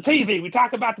 come on the TV. We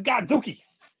talk about the guy Dookie.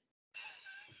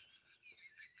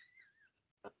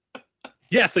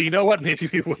 Yeah, so you know what? Maybe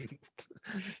we wouldn't,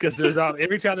 because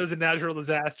every time there's a natural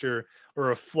disaster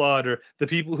or a flood, or the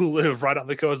people who live right on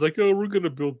the coast, like, oh, we're gonna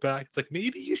build back. It's like,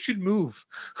 maybe you should move.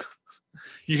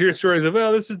 You hear stories of,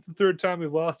 well, this is the 3rd time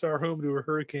we've lost our home to a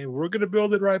hurricane. We're gonna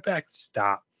build it right back.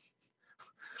 Stop.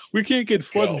 We can't get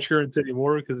flood insurance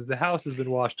anymore because the house has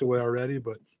been washed away already.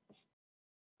 But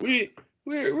we're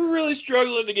really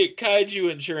struggling to get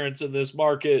kaiju insurance in this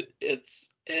market. It's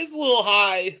a little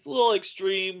high. It's a little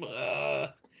extreme.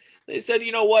 They said,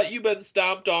 you know what? You've been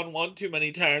stomped on one too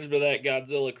many times by that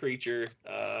Godzilla creature.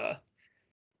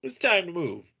 It's time to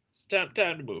move. It's time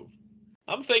to move.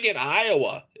 I'm thinking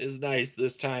Iowa is nice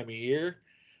this time of year.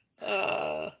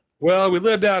 Well, we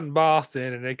lived out in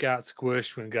Boston, and it got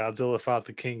squished when Godzilla fought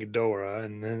the King Ghidorah,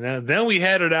 and then we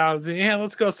headed out. Yeah,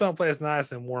 let's go someplace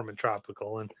nice and warm and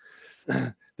tropical. And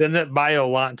then that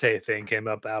Biolante thing came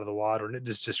up out of the water, and it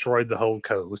just destroyed the whole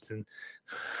coast. And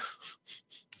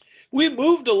we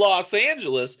moved to Los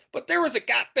Angeles, but there was a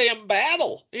goddamn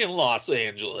battle in Los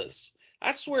Angeles.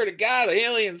 I swear to God,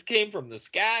 aliens came from the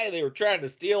sky. They were trying to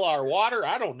steal our water.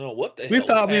 I don't know what the hell. We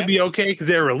thought we'd be okay because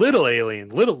they were a little alien,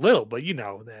 little, but you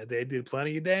know, they did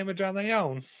plenty of damage on their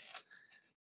own.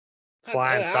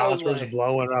 Flying saucers,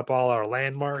 blowing up all our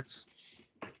landmarks.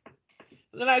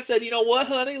 And then I said, you know what,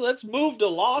 honey? Let's move to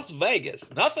Las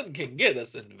Vegas. Nothing can get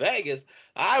us in Vegas.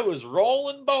 I was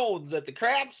rolling bones at the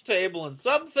craps table, and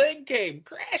something came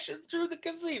crashing through the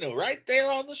casino right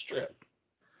there on the strip.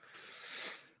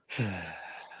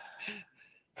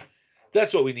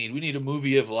 That's what we need. We need a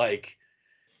movie of like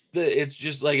it's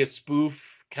just like a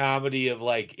spoof comedy of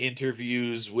like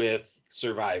interviews with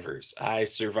survivors. I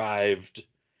survived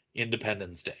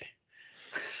Independence Day.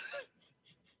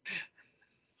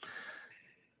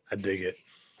 I dig it.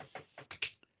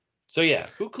 So yeah,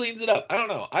 who cleans it up? I don't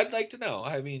know. I'd like to know.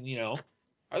 I mean, you know,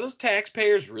 are those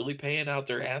taxpayers really paying out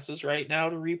their asses right now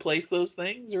to replace those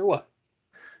things, or what?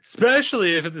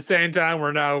 Especially if at the same time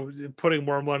we're now putting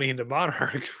more money into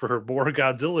Monarch for more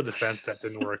Godzilla defense that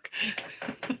didn't work.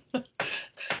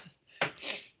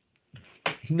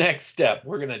 Next step,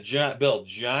 we're going to build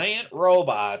giant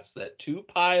robots that 2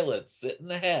 pilots sit in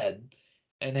the head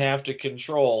and have to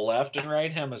control left and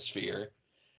right hemisphere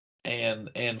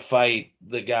and fight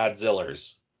the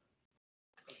Godzillers.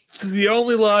 This is the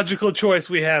only logical choice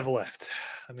we have left.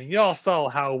 I mean, y'all saw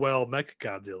how well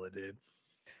Mechagodzilla did.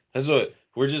 That's what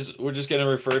we're just going to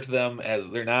refer to them as.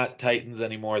 They're not Titans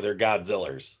anymore. They're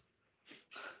Godzillers.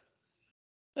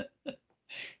 I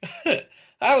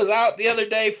was out the other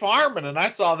day farming and I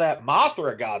saw that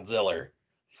Mothra Godzilla.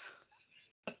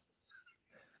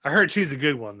 I heard she's a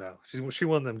good one though. She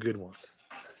one of them good ones.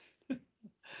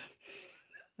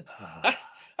 I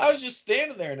was just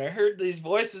standing there and I heard these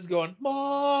voices going,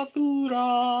 Mothra.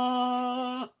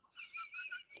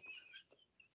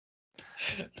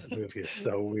 That movie is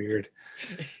so weird.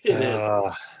 It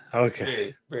is. Okay.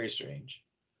 Very, very strange.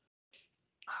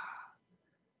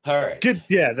 All right. Good.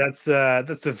 Yeah, that's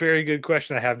a very good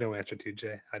question. I have no answer to,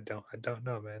 Jay. I don't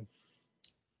know, man.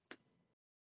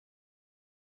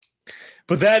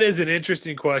 But that is an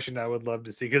interesting question I would love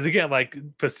to see. Because again, like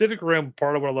Pacific Rim,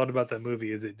 part of what I loved about that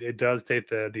movie is it does take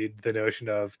the notion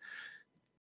of,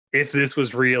 if this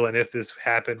was real and if this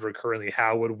happened recurrently,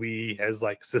 how would we as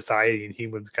like society and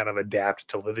humans kind of adapt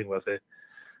to living with it?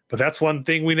 But that's one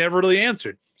thing we never really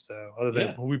answered. So other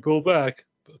than we pull back,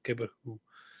 okay, but who?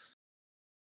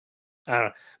 I don't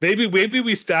know. Maybe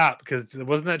we stop because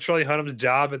wasn't that Charlie Hunnam's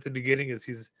job at the beginning? Is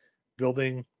he's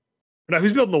building? No,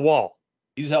 he's building the wall.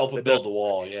 He's helping build the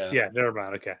wall. Yeah. Yeah. Never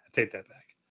mind. Okay, I take that back.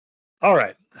 All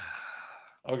right.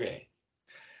 Okay.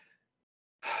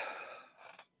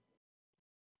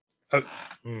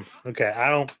 Okay. I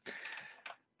don't.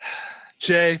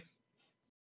 Jay,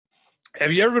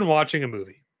 have you ever been watching a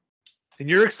movie and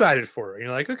you're excited for it? And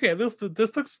you're like, okay,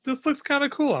 this looks kind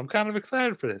of cool. I'm kind of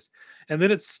excited for this. And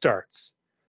then it starts.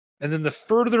 And then the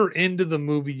further into the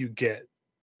movie you get,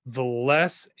 the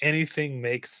less anything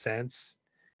makes sense.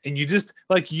 And you just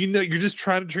like, you're just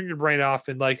trying to turn your brain off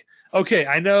and like, okay,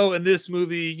 I know in this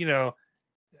movie,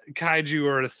 kaiju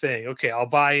are a thing. Okay, I'll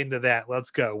buy into that.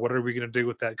 Let's go. What are we going to do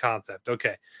with that concept?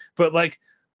 Okay. But like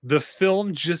the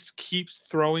film just keeps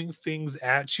throwing things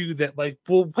at you that like,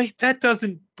 well, wait, that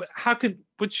doesn't, but how can,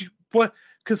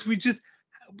 because we just,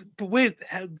 but wait,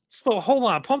 slow, hold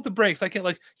on, pump the brakes. I can't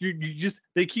like, you just,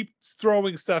 they keep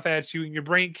throwing stuff at you and your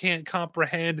brain can't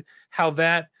comprehend how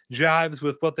that jives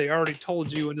with what they already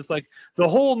told you. And it's like the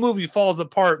whole movie falls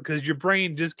apart because your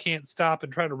brain just can't stop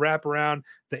and try to wrap around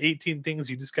the 18 things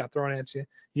you just got thrown at you.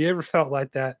 You ever felt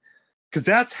like that? Because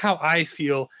that's how I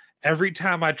feel every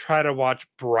time I try to watch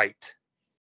Bright,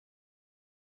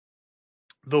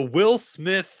 the Will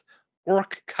Smith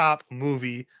orc cop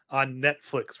movie on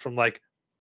Netflix from like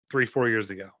 3-4 years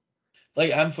ago.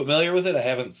 Like, I'm familiar with it. I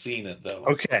haven't seen it though.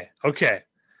 Okay.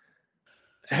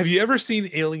 Have you ever seen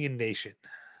Alien Nation?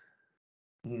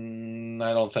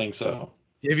 I don't think so.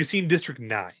 Have you seen District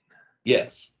 9?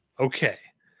 Yes. Okay.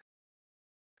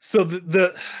 So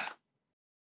the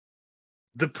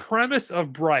premise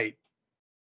of Bright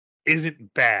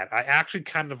isn't bad. I actually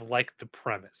kind of like the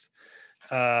premise.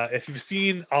 If you've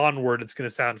seen Onward, it's going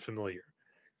to sound familiar.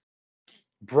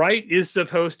 Bright is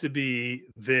supposed to be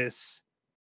this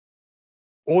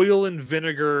oil and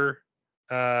vinegar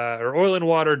or oil and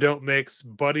water don't mix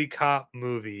buddy cop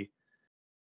movie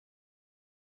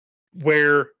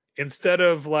where instead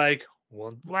of like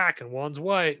one's black and one's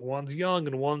white, one's young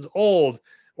and one's old,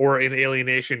 or in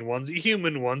Alienation, one's a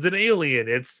human, one's an alien.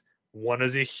 It's one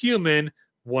is a human,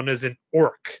 one is an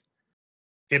orc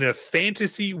in a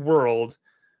fantasy world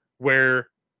where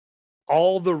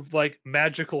all the like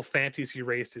magical fantasy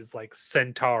races like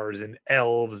centaurs and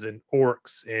elves and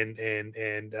orcs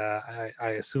and I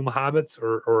assume hobbits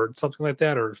or something like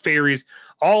that, or fairies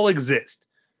all exist.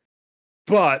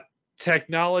 But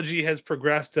technology has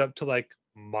progressed up to like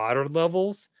modern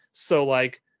levels. So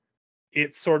like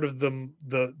it's sort of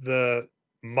the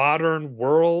modern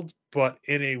world, but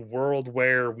in a world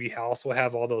where we also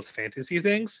have all those fantasy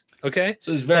things. Okay.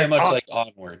 So it's very much like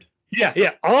Onward. Yeah.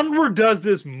 Onward does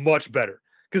this much better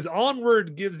because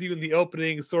Onward gives you in the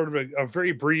opening sort of a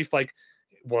very brief, like,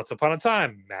 once upon a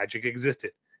time, magic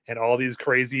existed and all these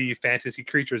crazy fantasy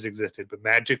creatures existed. But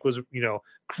magic was,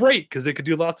 great because it could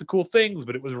do lots of cool things,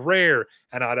 but it was rare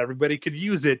and not everybody could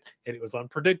use it and it was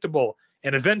unpredictable.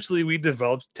 And eventually we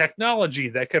developed technology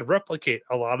that could replicate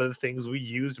a lot of the things we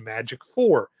used magic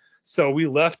for. So we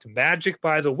left magic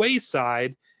by the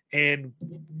wayside and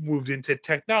moved into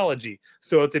technology.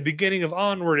 So at the beginning of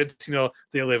Onward, it's,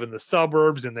 they live in the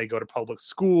suburbs and they go to public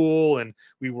school and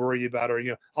we worry about,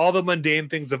 all the mundane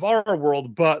things of our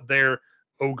world, but they're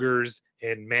ogres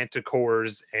and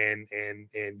manticores and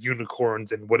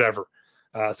unicorns and whatever.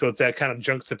 So it's that kind of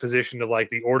juxtaposition of like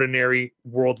the ordinary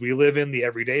world we live in, the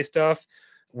everyday stuff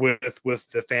with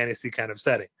the fantasy kind of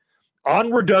setting.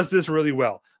 Onward does this really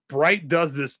well. Bright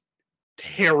does this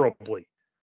terribly.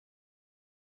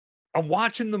 I'm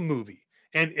watching the movie,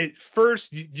 and at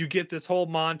first you get this whole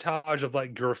montage of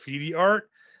like graffiti art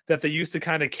that they used to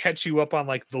kind of catch you up on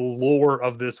like the lore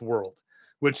of this world,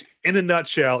 which in a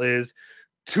nutshell is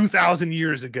 2,000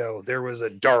 years ago, there was a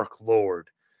dark lord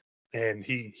and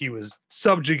he was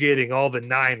subjugating all the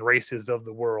 9 races of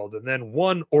the world. And then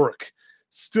one orc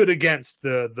stood against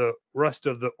the rest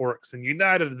of the orcs and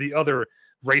united the other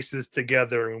races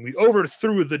together, and we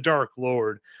overthrew the Dark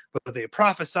Lord, but they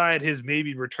prophesied his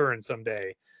maybe return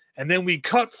someday. And then we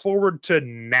cut forward to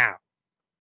now.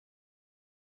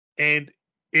 And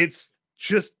it's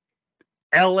just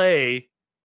LA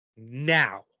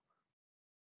now.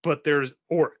 But there's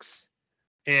orcs.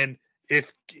 And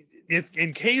if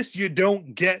in case you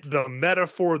don't get the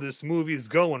metaphor this movie's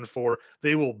going for,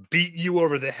 they will beat you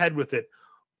over the head with it.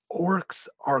 Orcs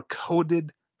are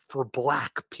coded for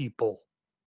black people.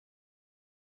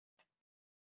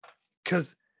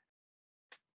 Because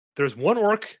there's one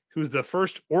orc who's the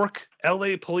first orc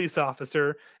LA police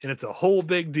officer, and it's a whole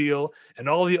big deal. And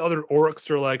all the other orcs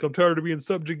are like, I'm tired of being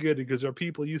subjugated because our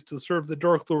people used to serve the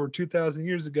Dark Lord 2,000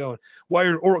 years ago. And why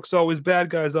are orcs always bad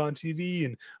guys on TV?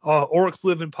 And orcs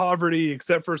live in poverty,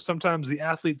 except for sometimes the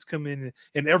athletes come in.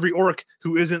 And every orc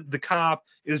who isn't the cop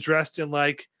is dressed in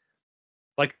like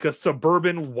a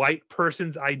suburban white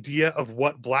person's idea of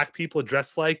what black people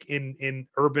dress like in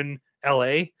urban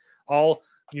LA. All,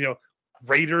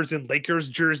 Raiders and Lakers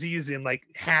jerseys and like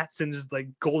hats and just like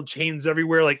gold chains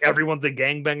everywhere. Like everyone's a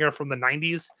gangbanger from the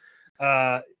 90s.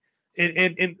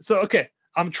 And so, okay,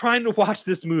 I'm trying to watch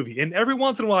this movie, and every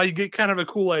once in a while you get kind of a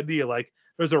cool idea. Like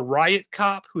there's a riot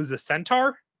cop who's a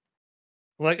centaur.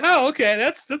 I'm like, oh, okay,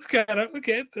 that's kind of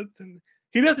okay.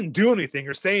 He doesn't do anything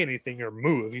or say anything or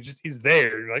move. He's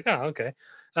there. You're like, oh, okay.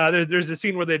 There's a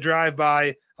scene where they drive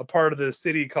by a part of the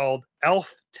city called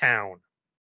Elf Town,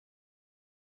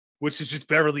 which is just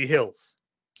Beverly Hills.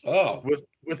 Oh,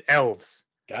 with elves.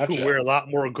 Gotcha. Who wear a lot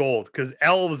more gold, because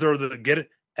elves are the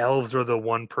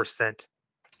 1%.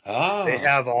 Ah. They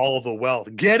have all the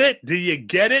wealth. Get it? Do you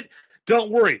get it? Don't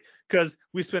worry, because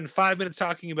we spend 5 minutes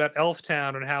talking about Elf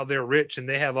Town and how they're rich and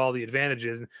they have all the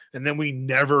advantages, and then we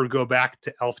never go back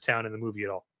to Elf Town in the movie at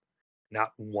all.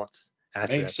 Not once.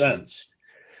 Makes sense.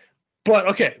 But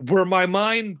okay, where my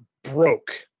mind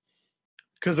broke,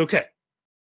 because okay,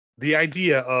 the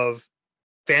idea of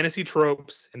fantasy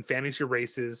tropes and fantasy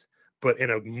races, but in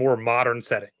a more modern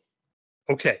setting.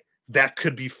 Okay, that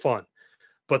could be fun.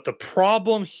 But the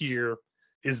problem here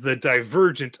is the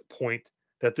divergent point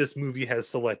that this movie has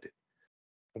selected.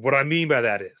 What I mean by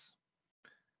that is,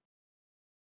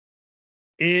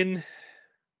 in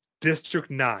District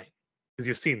 9, because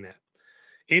you've seen that,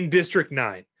 in District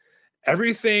 9,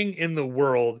 everything in the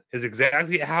world is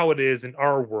exactly how it is in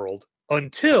our world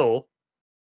until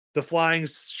the flying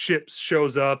ship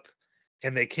shows up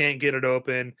and they can't get it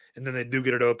open, and then they do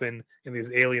get it open, and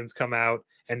these aliens come out,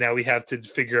 and now we have to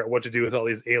figure out what to do with all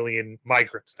these alien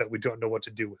migrants that we don't know what to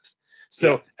do with.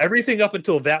 So everything up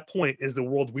until that point is the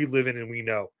world we live in and we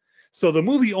know. So the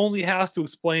movie only has to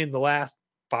explain the last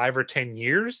 5 or 10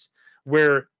 years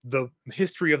where the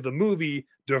history of the movie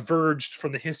diverged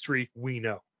from the history we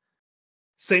know.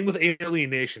 Same with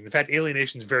Alienation. In fact,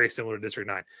 Alienation is very similar to District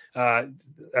 9.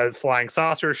 A flying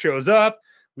saucer shows up.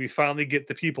 We finally get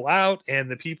the people out, and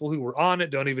the people who were on it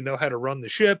don't even know how to run the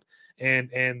ship, and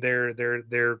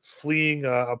they're fleeing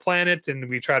a planet, and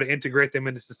we try to integrate them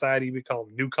into society. We call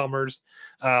them newcomers.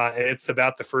 And it's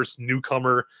about the first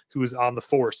newcomer who is on the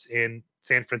force in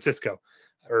San Francisco,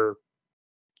 or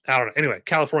I don't know. Anyway,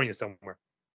 California somewhere.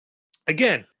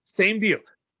 Again, same deal.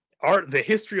 The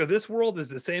history of this world is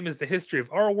the same as the history of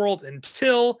our world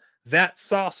until that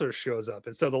saucer shows up.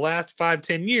 And so the last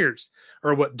 5-10 years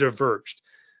are what diverged.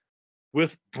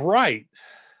 With Bright,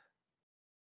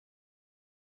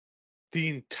 the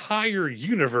entire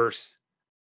universe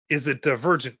is a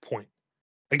divergent point.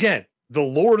 Again, the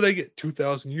lore they get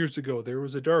 2,000 years ago, there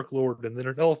was a Dark Lord, and then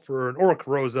an elf or an orc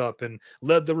rose up and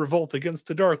led the revolt against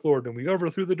the Dark Lord, and we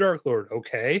overthrew the Dark Lord.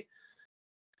 Okay.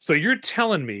 So you're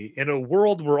telling me in a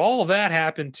world where all that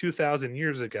happened 2,000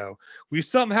 years ago, we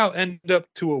somehow end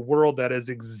up to a world that is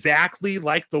exactly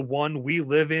like the one we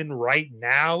live in right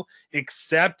now,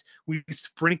 except we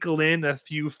sprinkle in a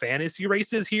few fantasy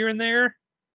races here and there?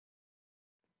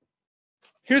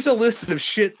 Here's a list of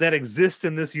shit that exists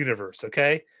in this universe,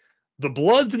 okay? The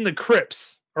Bloods and the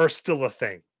Crips are still a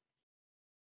thing.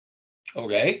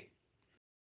 Okay.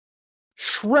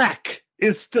 Shrek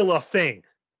is still a thing.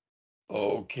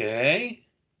 Okay.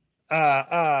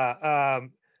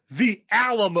 The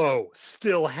Alamo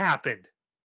still happened.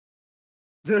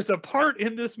 There's a part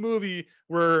in this movie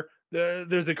where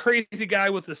there's a crazy guy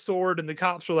with a sword, and the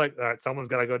cops are like, all right, someone's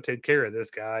got to go take care of this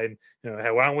guy. And,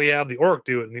 hey, why don't we have the orc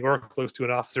do it? And the orc looks to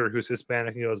an officer who's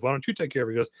Hispanic and he goes, why don't you take care of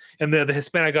it? He goes, and the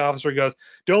Hispanic officer goes,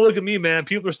 don't look at me, man.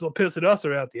 People are still pissed at us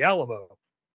about the Alamo.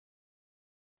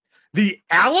 The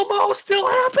Alamo still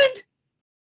happened?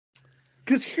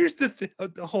 Because here's the thing.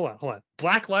 Hold on.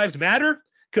 Black Lives Matter?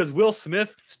 Because Will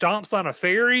Smith stomps on a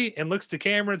ferry and looks to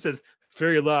camera and says,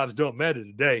 ferry lives don't matter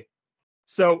today.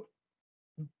 So,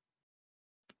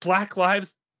 Black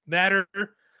Lives Matter?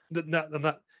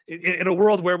 In a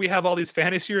world where we have all these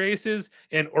fantasy races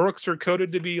and orcs are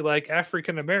coded to be like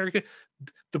African American,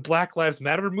 the Black Lives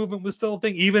Matter movement was still a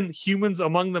thing. Even humans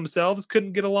among themselves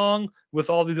couldn't get along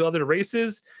with all these other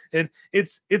races. And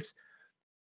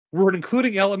we're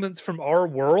including elements from our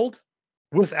world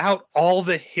without all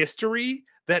the history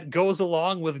that goes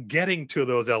along with getting to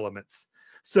those elements.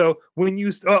 So when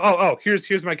you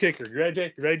here's my kicker. You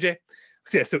ready, Jay?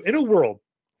 Okay, so in a world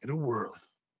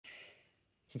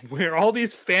where all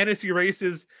these fantasy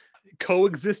races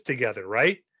coexist together,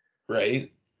 right?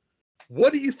 Right.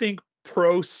 What do you think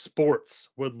pro sports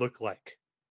would look like?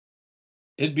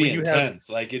 It'd Where be you have intense.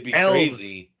 Like it'd be elves,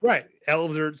 crazy. right?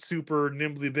 Elves are super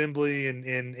nimbly bimbly,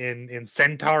 and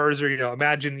centaurs, or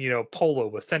imagine polo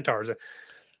with centaurs.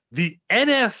 The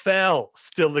NFL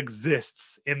still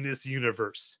exists in this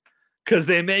universe because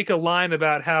they make a line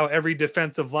about how every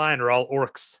defensive line are all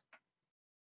orcs.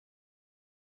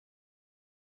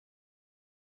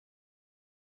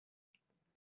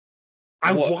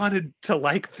 I What? wanted to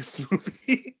like this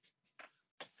movie.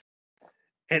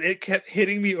 And it kept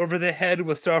hitting me over the head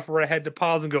with stuff where I had to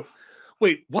pause and go,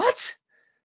 wait, what?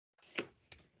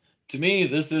 To me,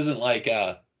 this isn't like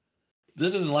a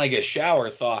shower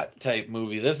thought type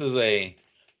movie. This is a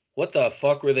what the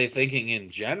fuck were they thinking in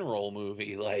general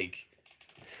movie? Like,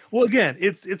 well, again,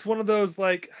 it's one of those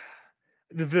like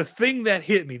the thing that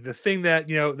hit me, the thing that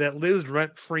that lives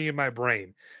rent free in my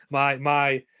brain.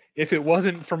 My if it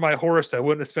wasn't for my horse, I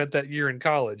wouldn't have spent that year in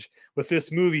college. With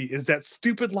this movie, is that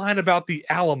stupid line about the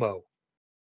Alamo.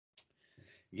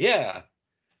 yeah.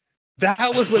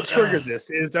 That was what triggered this.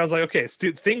 Is I was like, okay,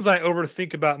 things I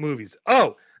overthink about movies.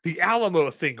 Oh, the Alamo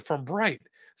thing from Bright.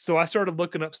 So I started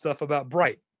looking up stuff about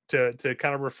Bright to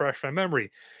kind of refresh my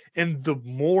memory. And the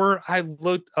more I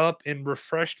looked up and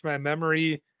refreshed my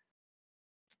memory,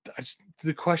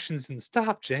 the questions didn't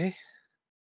stop, Jay.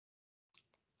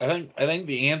 I think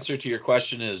the answer to your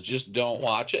question is just don't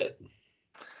watch it.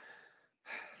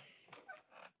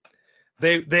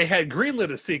 They had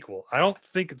greenlit a sequel. I don't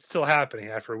think it's still happening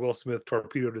after Will Smith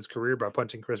torpedoed his career by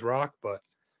punching Chris Rock, but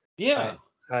yeah,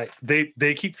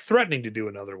 they keep threatening to do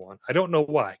another one. I don't know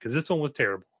why, because this one was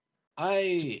terrible.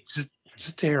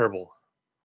 Just terrible.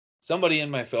 Somebody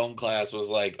in my film class was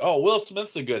like, "Oh, Will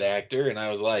Smith's a good actor," and I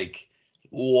was like,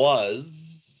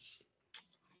 "Was."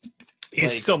 He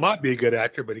still might be a good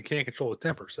actor, but he can't control his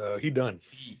temper, so he done.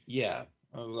 Yeah,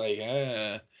 I was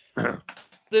like,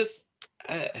 this.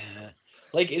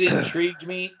 Like it intrigued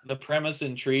me. The premise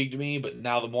intrigued me, but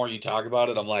now the more you talk about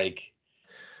it, I'm like,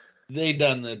 they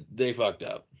fucked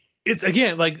up. It's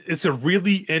again like it's a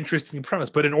really interesting premise,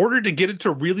 but in order to get it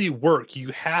to really work, you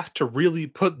have to really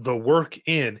put the work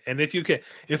in. And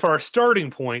if our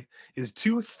starting point is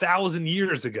 2,000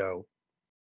 years ago,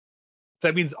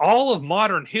 that means all of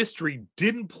modern history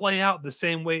didn't play out the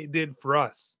same way it did for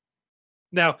us.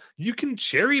 Now, you can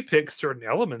cherry pick certain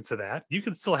elements of that. You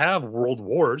can still have world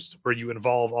wars where you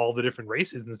involve all the different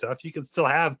races and stuff. You can still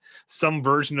have some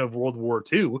version of World War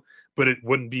II, but it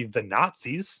wouldn't be the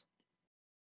Nazis.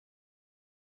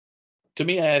 To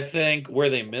me, I think where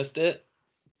they missed the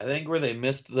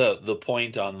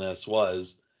point on this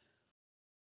was,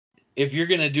 if you're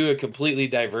going to do a completely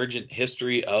divergent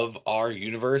history of our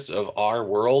universe, of our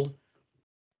world,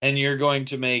 and you're going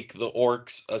to make the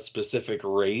orcs a specific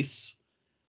race,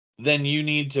 then you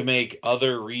need to make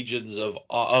other regions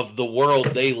of the world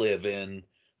they live in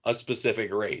a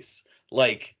specific race.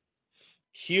 Like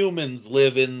humans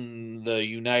live in the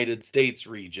United States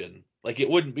region. Like it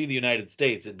wouldn't be the United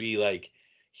States. It'd be like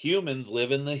humans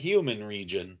live in the human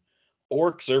region.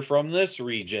 Orcs are from this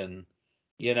region.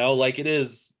 Like it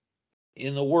is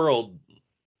in the world,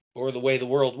 or the way the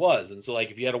world was. And so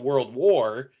like if you had a world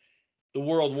war, the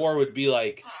world war would be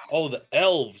like, oh, the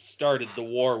elves started the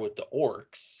war with the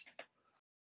orcs.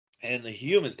 And the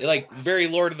humans, like very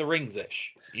Lord of the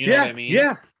Rings-ish. You know what I mean?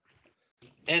 Yeah.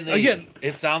 And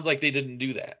it sounds like they didn't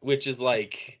do that, which is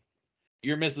like,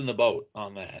 you're missing the boat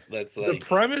on that. That's like the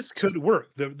premise could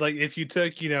work. Like if you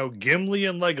took, Gimli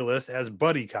and Legolas as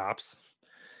buddy cops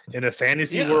in a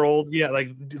fantasy world,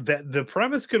 like that, the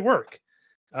premise could work.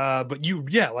 But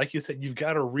like you said, you've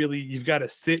got to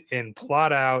sit and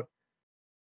plot out.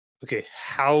 Okay,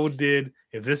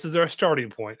 if this is our starting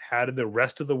point, how did the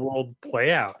rest of the world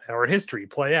play out, our history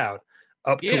play out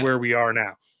up to where we are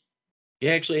now? You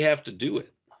actually have to do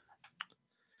it.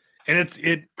 And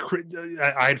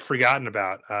I'd forgotten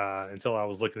about until I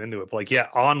was looking into it. But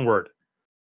Onward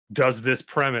does this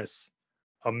premise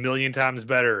a million times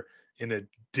better in a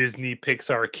Disney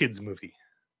Pixar kids movie.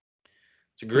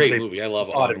 It's a great movie. I love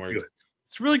Onward.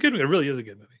 It's a really good movie. It really is a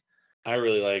good movie. I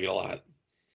really like it a lot.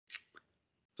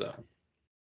 So,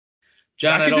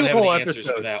 John, I could don't do a have whole any answers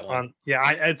episode for that one.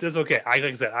 It's okay. Like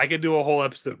I said, I could do a whole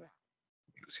episode.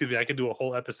 Excuse me. I could do a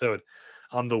whole episode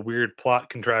on the weird plot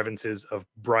contrivances of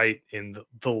Bright and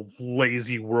the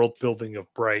lazy world building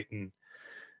of Bright, and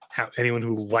how anyone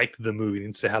who liked the movie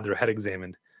needs to have their head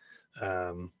examined.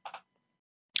 But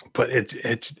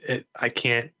I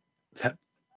can't. That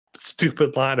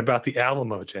stupid line about the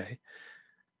Alamo, Jay.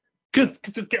 Because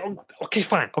okay,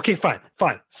 fine.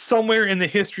 Somewhere in the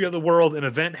history of the world, an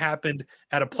event happened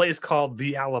at a place called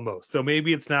the Alamo. So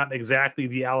maybe it's not exactly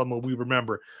the Alamo we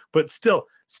remember, but still.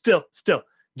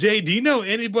 Jay, do you know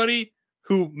anybody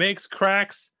who makes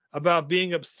cracks about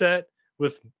being upset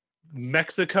with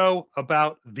Mexico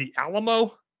about the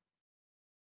Alamo?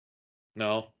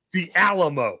 No. The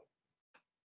Alamo.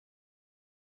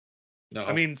 No.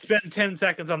 I mean, spend 10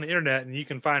 seconds on the internet and you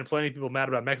can find plenty of people mad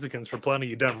about Mexicans for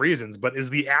plenty of dumb reasons. But is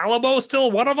the Alamo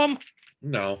still one of them?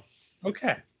 No.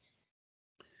 Okay.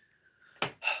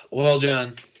 Well,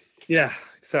 John. Yeah.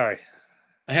 Sorry.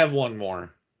 I have one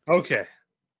more. Okay.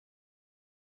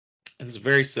 It's a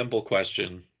very simple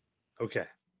question. Okay.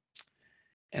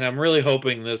 And I'm really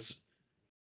hoping this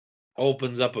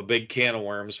opens up a big can of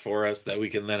worms for us that we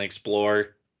can then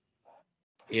explore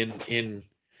in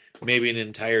maybe an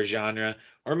entire genre,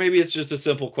 or maybe it's just a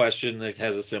simple question that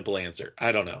has a simple answer.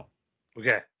 I don't know.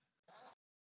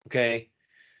 Okay.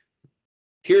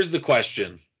 Here's the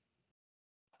question.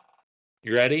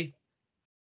 You ready?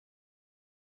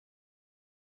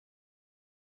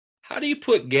 How do you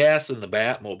put gas in the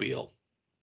Batmobile?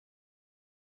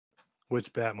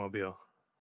 Which Batmobile?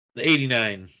 The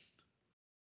 89.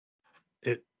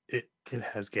 It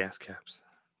has gas caps.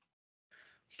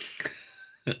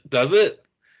 Does it?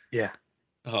 Yeah.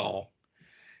 Oh.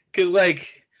 Because,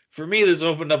 like, for me, this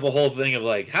opened up a whole thing of,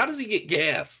 like, how does he get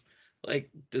gas? Like,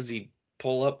 does he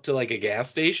pull up to, like, a gas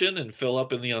station and fill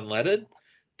up in the unleaded?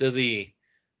 Does he...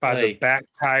 By like, the back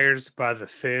tires, by the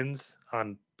fins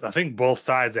on, I think both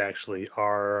sides actually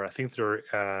are, I think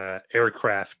they're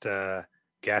aircraft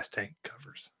gas tank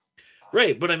covers.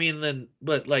 Right, but I mean,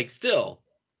 but like, still,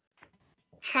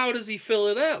 how does he fill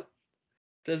it up?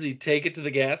 Does he take it to the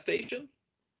gas station?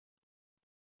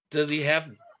 Does he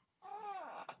have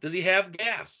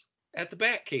gas at the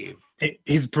Batcave?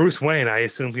 He's Bruce Wayne. I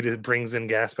assume he just brings in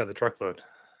gas by the truckload.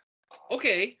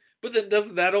 Okay, but then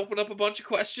doesn't that open up a bunch of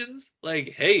questions? Like,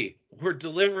 hey, we're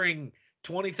delivering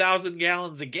 20,000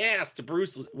 gallons of gas to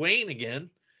Bruce Wayne again.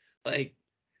 Like,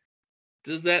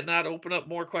 does that not open up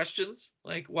more questions?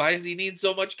 Like, why does he need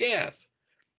so much gas?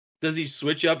 Does he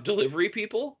switch up delivery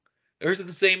people? Or is it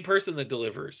the same person that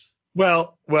delivers?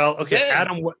 Well, okay. Then,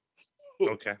 Adam,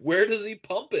 okay. Where does he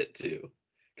pump it to?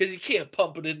 Because he can't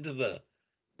pump it into the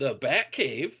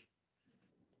Batcave.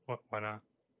 Why not?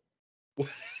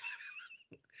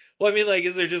 Well, I mean, like,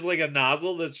 is there just like a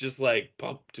nozzle that's just like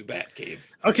pumped to Batcave?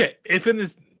 Okay, if in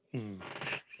this,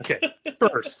 okay,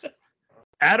 first,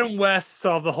 Adam West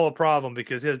solved the whole problem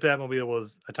because his Batmobile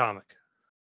was atomic.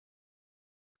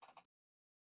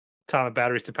 Atomic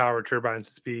batteries to power, turbines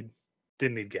to speed,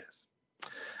 didn't need gas.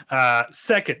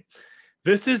 Second,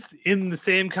 this is in the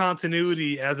same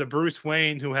continuity as a Bruce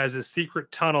Wayne who has a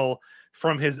secret tunnel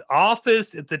from his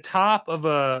office at the top of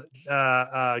a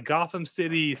Gotham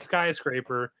City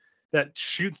skyscraper that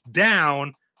shoots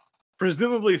down,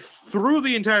 presumably through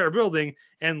the entire building,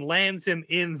 and lands him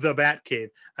in the Batcave.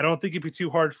 I don't think it'd be too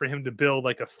hard for him to build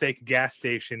like a fake gas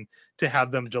station to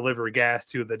have them deliver gas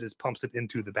to that just pumps it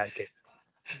into the Batcave.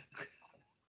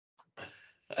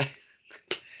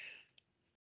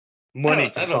 Money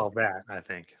can solve that, I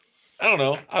think. I don't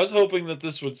know. I was hoping that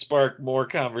this would spark more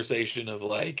conversation of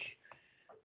like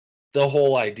the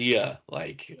whole idea,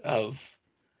 like of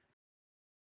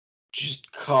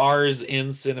just cars in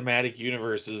cinematic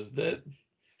universes. That,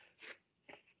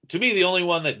 to me, the only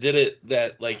one that did it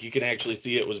that like you can actually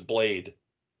see it was Blade.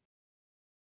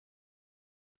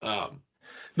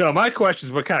 No, my question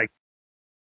is what kind of...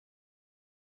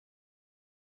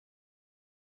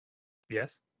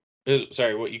 Yes?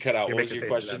 Sorry, what you cut out? You're What was making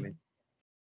your faces at question? me.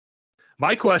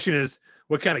 My question is,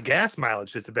 what kind of gas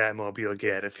mileage does the Batmobile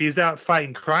get? If he's out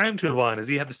fighting crime too long, does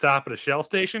he have to stop at a Shell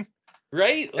station?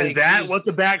 Right? Like, is that what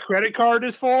the Bat credit card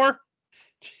is for?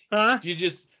 Huh? You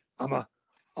just... I'm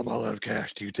all out of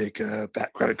cash. Do you take a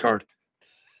Bat credit card?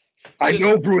 I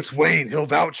know Bruce Wayne. He'll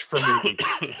vouch for me.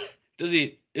 Does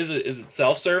he... Is it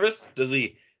self-service? Does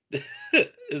he...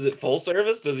 Is it full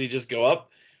service? Does he just go up?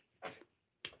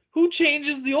 Who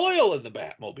changes the oil in the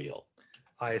Batmobile?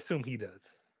 I assume he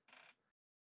does.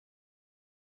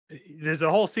 There's a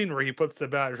whole scene where he puts the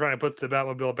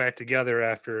Batmobile back together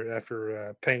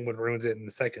after Penguin ruins it in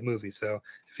the second movie. So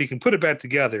if he can put it back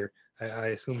together, I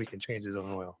assume he can change his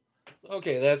own oil.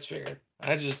 Okay, that's fair.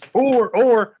 I just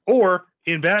or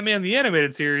in Batman the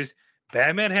Animated Series,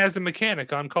 Batman has a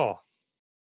mechanic on call.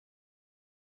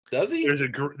 Does he?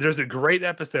 There's a great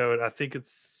episode. I think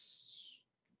it's...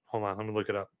 Hold on, let me look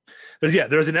it up.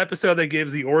 There's an episode that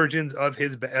gives the origins of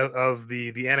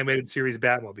the animated series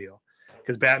Batmobile,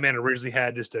 because Batman originally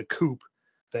had just a coupe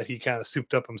that he kind of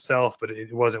souped up himself, but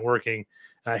it wasn't working.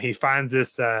 He finds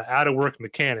this out of work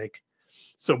mechanic.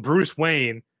 So Bruce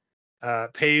Wayne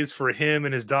pays for him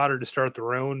and his daughter to start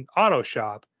their own auto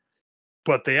shop,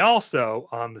 but they also,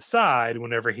 on the side,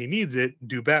 whenever he needs it,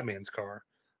 do Batman's car.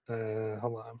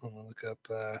 Hold on, I'm gonna look up.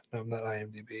 No, not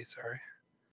IMDb. Sorry,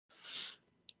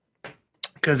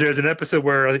 because there's an episode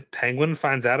where Penguin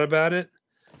finds out about it,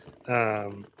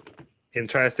 and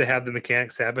tries to have the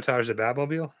mechanic sabotage the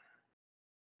Batmobile.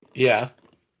 Yeah.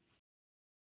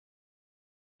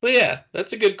 But yeah,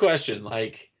 that's a good question.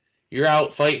 Like, you're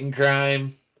out fighting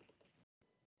crime.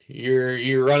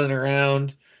 You're running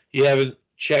around. You haven't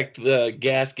checked the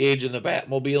gas gauge in the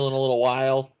Batmobile in a little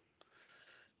while.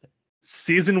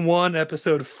 Season 1,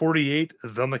 episode 48,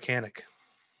 The Mechanic.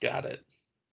 Got it.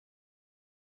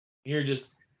 You're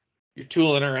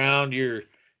tooling around. You're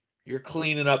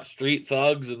cleaning up street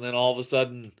thugs, and then all of a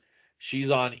sudden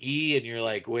she's on E, and you're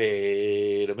like,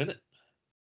 wait a minute.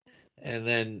 And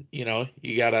then, you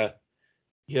gotta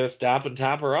stop and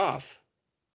top her off.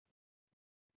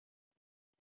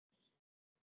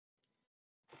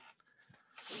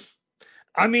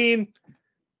 I mean,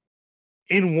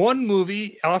 in one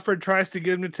movie, Alfred tries to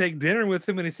get him to take dinner with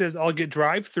him, and he says, I'll get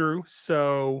drive-through,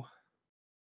 so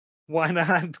why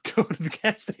not go to the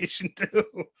gas station too?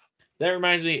 That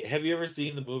reminds me, have you ever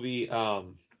seen the movie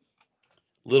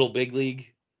Little Big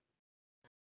League?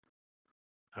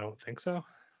 I don't think so.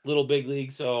 Little Big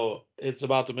League, so it's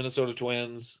about the Minnesota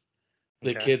Twins.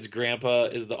 The kid's grandpa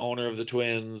is the owner of the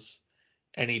Twins,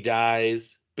 and he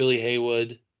dies. Billy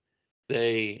Haywood.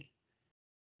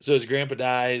 So his grandpa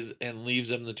dies and leaves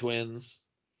him the Twins,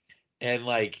 and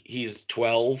like he's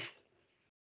 12,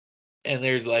 and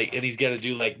and he's got to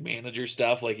do like manager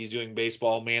stuff, like he's doing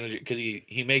baseball manager because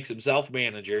he makes himself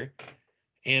manager,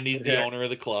 and he's the owner of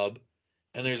the club.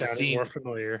 And there's a scene more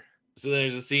familiar. So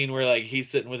there's a scene where like he's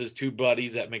sitting with his two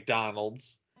buddies at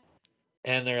McDonald's,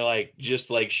 and they're like just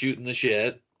like shooting the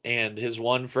shit, and his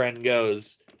one friend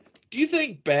goes, "Do you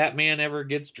think Batman ever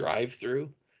gets drive-through?"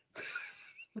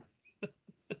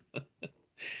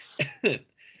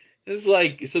 It's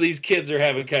like, so these kids are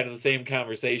having kind of the same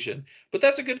conversation, but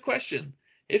that's a good question.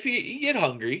 If you get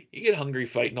hungry,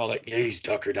 fighting all that. Yeah, he's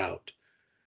tuckered out.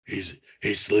 He's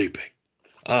sleeping.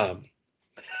 No,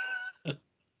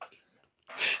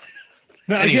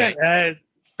 anyway. Again,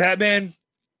 Batman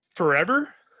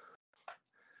Forever.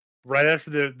 Right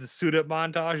after the suit up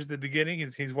montage at the beginning,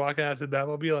 he's walking out to the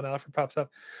Batmobile, and Alfred pops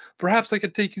up. Perhaps I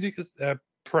could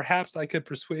perhaps I could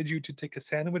persuade you to take a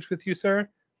sandwich with you, sir.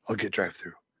 I'll get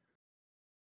drive-through.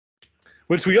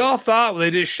 Which we all thought they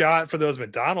just shot for those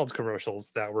McDonald's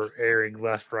commercials that were airing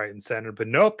left, right, and center. But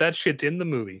nope, that shit's in the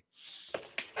movie.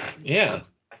 Yeah.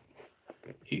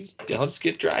 Let's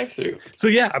get drive-through. So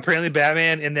yeah, apparently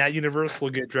Batman in that universe will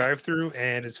get drive-through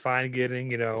and is fine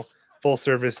getting, full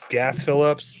service gas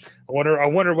fill-ups. I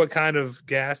wonder what kind of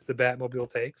gas the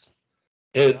Batmobile takes.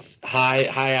 It's high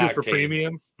Super octane.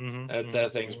 Premium.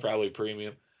 That thing's probably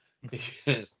premium.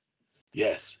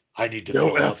 Yes, I need to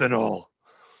no fill up. ethanol.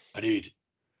 I need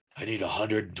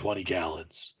 120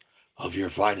 gallons of your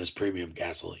finest premium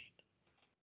gasoline.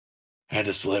 And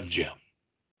a Slim Jim.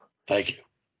 Thank you.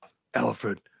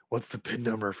 Alfred, what's the PIN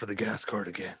number for the gas card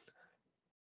again?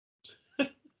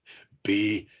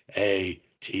 BATS.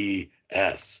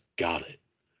 Got it.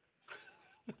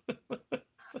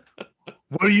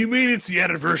 What do you mean it's the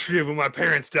anniversary of when my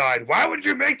parents died? Why would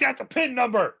you make that the PIN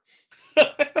number?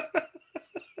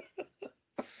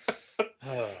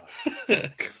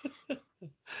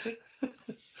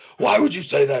 Why would you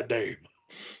say that name?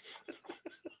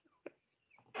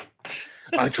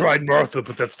 I tried Martha,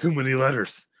 but that's too many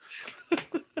letters.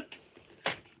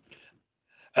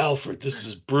 Alfred, this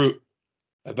is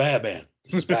Batman.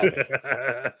 This is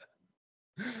Batman.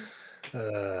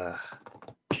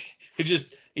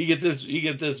 You get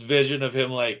this vision of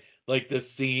him like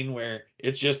this scene where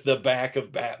it's just the back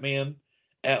of Batman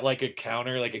at like a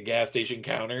counter, like a gas station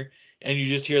counter, and you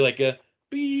just hear like a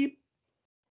beep,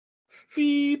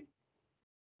 beep,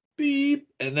 beep,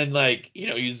 and then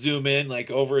you zoom in like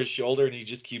over his shoulder, and he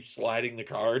just keeps sliding the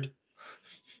card.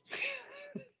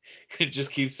 It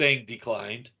just keeps saying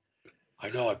declined. I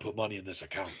know I put money in this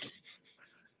account.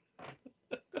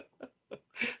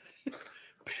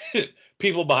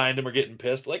 People behind him are getting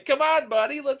pissed. Like, come on,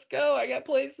 buddy, let's go. I got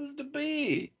places to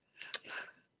be.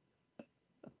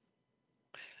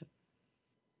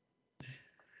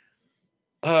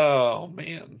 Oh,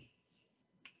 man.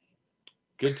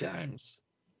 Good times.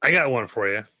 I got one for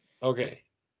you. Okay.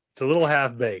 It's a little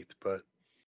half-baked, but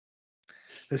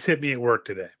this hit me at work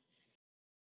today.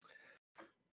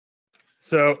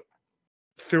 So,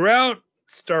 throughout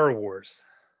Star Wars,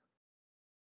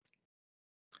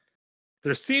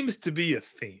 there seems to be a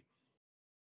theme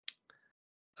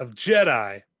of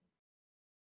Jedi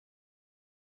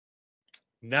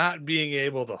not being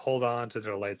able to hold on to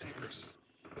their lightsabers.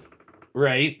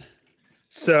 Right.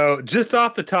 So, just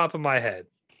off the top of my head,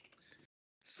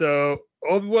 so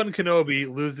Obi-Wan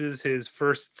Kenobi loses his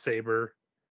first saber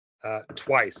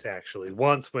twice, actually.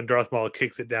 Once when Darth Maul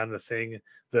kicks it down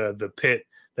the pit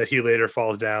that he later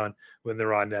falls down when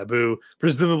they're on Naboo.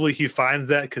 Presumably he finds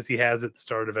that because he has it at the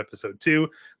start of episode 2.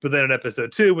 But then in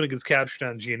episode 2, when it gets captured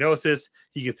on Geonosis,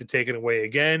 he gets it taken away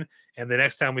again. And the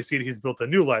next time we see it, he's built a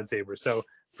new lightsaber. So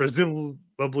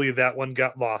presumably that one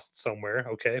got lost somewhere.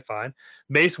 Okay, fine.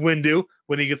 Mace Windu,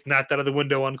 when he gets knocked out of the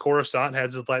window on Coruscant,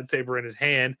 has his lightsaber in his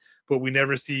hand, but we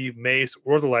never see Mace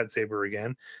or the lightsaber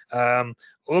again.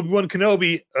 Obi-Wan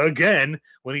Kenobi, again,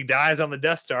 when he dies on the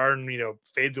Death Star and,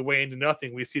 fades away into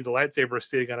nothing, we see the lightsaber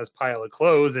sitting on his pile of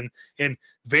clothes, and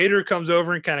Vader comes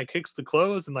over and kind of kicks the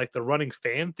clothes, and like the running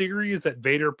fan theory is that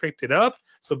Vader picked it up,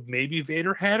 so maybe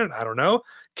Vader had it, I don't know.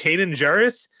 Kanan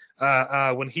Jarrus,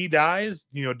 when he dies,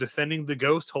 defending the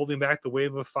ghost, holding back the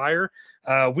wave of fire,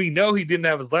 we know he didn't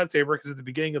have his lightsaber because at the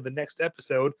beginning of the next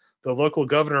episode, the local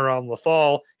governor on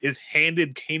Lothal is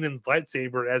handed Kanan's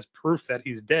lightsaber as proof that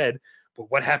he's dead. But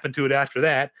what happened to it after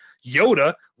that?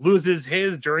 Yoda loses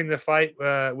his during the fight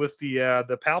with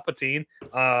the Palpatine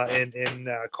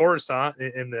in Coruscant,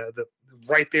 in the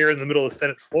right there in the middle of the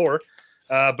Senate floor.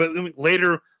 But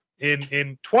later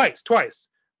in twice,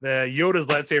 the Yoda's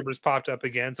lightsabers popped up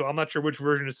again. So I'm not sure which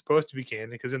version is supposed to be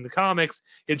canon, because in the comics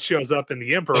it shows up and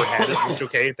the Emperor had it, which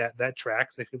okay, that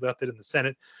tracks if he left it in the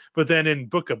Senate. But then in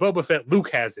Book of Boba Fett,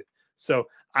 Luke has it. So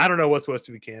I don't know what's supposed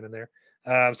to be canon there.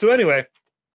 So anyway.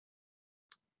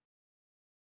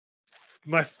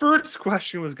 My first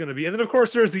question was going to be, and then of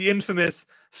course there's the infamous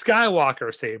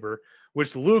Skywalker saber,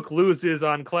 which Luke loses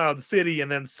on Cloud City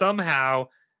and then somehow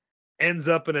ends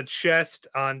up in a chest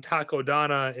on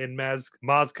Takodana in Maz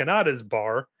Kanata's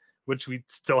bar, which we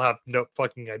still have no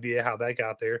fucking idea how that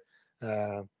got there.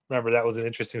 Remember, that was an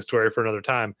interesting story for another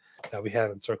time that we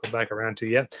haven't circled back around to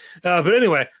yet. But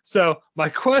anyway, so my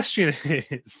question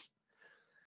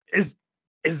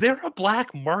is there a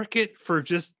black market for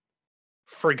just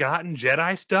forgotten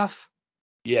Jedi stuff?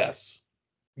 Yes.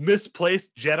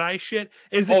 Misplaced Jedi shit?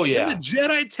 In the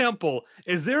Jedi Temple,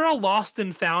 is there a lost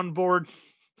and found board?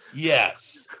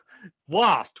 Yes.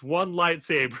 Lost, one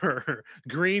lightsaber,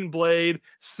 green blade,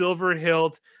 silver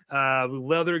hilt,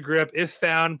 leather grip. If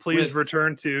found, please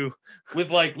return to.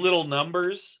 With like little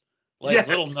numbers,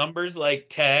 little numbers, like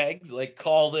tags, like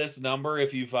call this number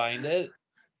if you find it.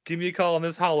 Give me a call on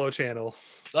this holo channel.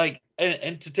 Like,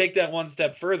 and to take that one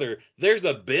step further, there's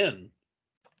a bin.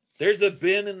 There's a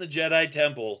bin in the Jedi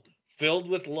Temple filled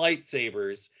with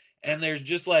lightsabers, and there's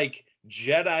just like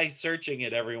Jedi searching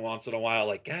it every once in a while,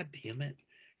 like, God damn it,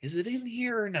 is it in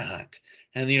here or not?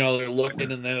 And they're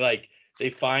looking, and they're like,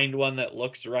 they find one that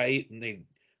looks right, and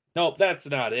nope, that's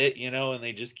not it, and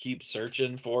they just keep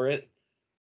searching for it.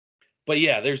 But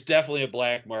yeah, there's definitely a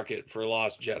black market for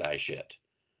lost Jedi shit.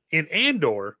 In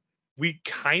Andor, we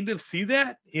kind of see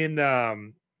that in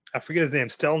I forget his name,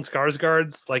 Stellan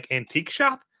Skarsgård's like antique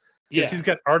shop. Yeah, he's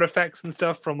got artifacts and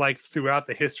stuff from like throughout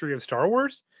the history of Star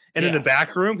Wars. And in the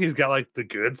back room, he's got like the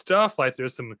good stuff. Like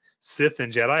there's some Sith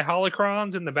and Jedi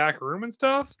holocrons in the back room and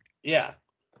stuff. Yeah,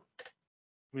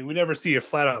 I mean, we never see a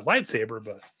flat out lightsaber,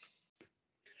 but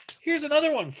here's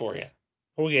another one for you.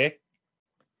 Okay,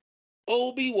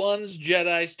 Obi-Wan's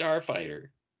Jedi Starfighter.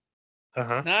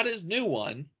 Uh-huh. Not his new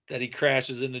one that he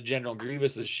crashes into General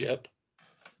Grievous's ship.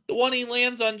 The one he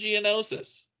lands on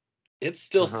Geonosis. It's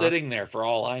still sitting there for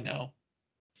all I know.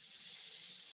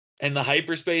 And the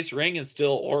hyperspace ring is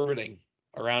still orbiting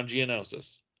around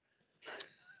Geonosis.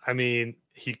 I mean,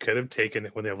 he could have taken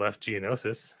it when they left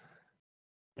Geonosis.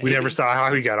 Maybe. We never saw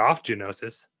how he got off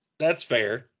Geonosis. That's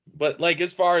fair. But like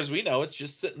as far as we know, it's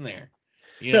just sitting there.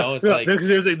 It's like because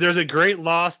there's a great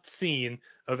lost scene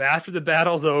of after the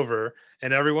battle's over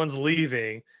and everyone's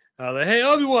leaving. Like, hey,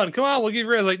 Obi-Wan, come on, we'll give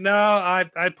you a like. No,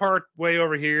 I parked way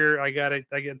over here. I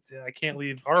can't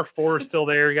leave. R4 is still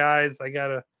there, guys. I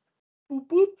gotta. Boop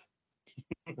boop.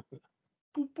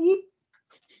 Boop boop.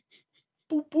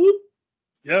 Boop boop.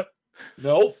 Yep.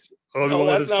 Nope. Obi-Wan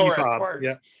that's not where I parked.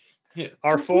 Yeah.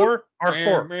 R4.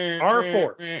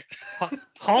 R4.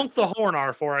 Honk the horn,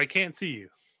 R4. I can't see you.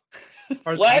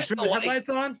 Flash the headlights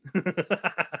on.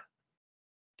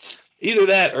 Either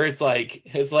that, or it's like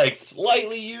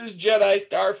slightly used Jedi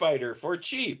Starfighter for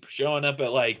cheap, showing up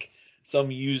at like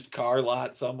some used car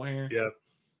lot somewhere. Yeah.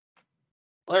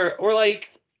 Or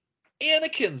like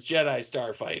Anakin's Jedi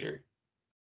Starfighter.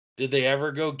 Did they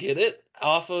ever go get it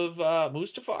off of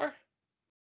Mustafar?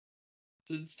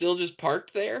 Is it still just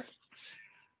parked there?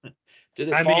 Did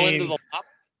it fall into the lap?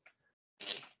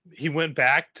 He went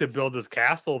back to build his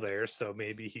castle there, so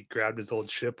maybe he grabbed his old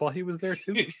ship while he was there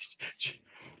too.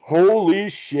 Holy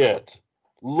shit.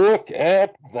 Look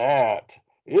at that.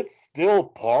 It's still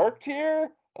parked here?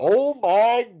 Oh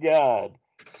my god.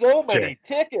 So many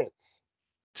tickets.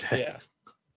 Yeah.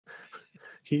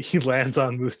 He lands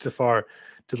on Mustafar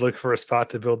to look for a spot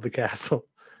to build the castle.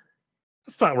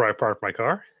 That's not where I parked my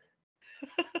car.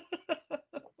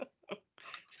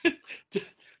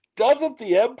 Doesn't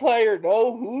the Empire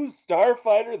know whose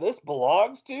starfighter this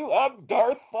belongs to? I'm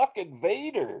Darth fucking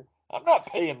Vader. I'm not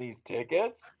paying these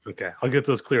tickets. Okay, I'll get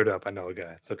those cleared up. I know a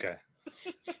guy. It's okay.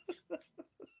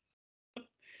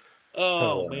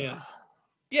 Oh man.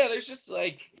 Yeah, there's just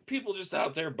like people just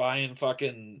out there buying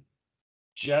fucking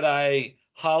Jedi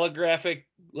holographic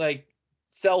like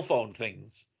cell phone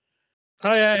things.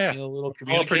 Oh yeah. You know, little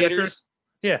communicators.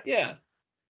 Yeah. Yeah.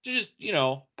 Just,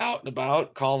 out and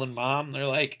about calling mom. They're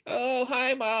like, "Oh,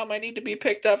 hi mom, I need to be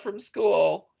picked up from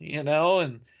school," and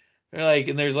they're like,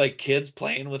 and there's like kids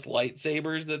playing with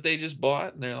lightsabers that they just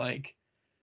bought, and they're like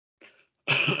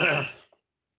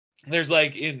there's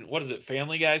like in what is it,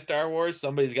 Family Guy Star Wars,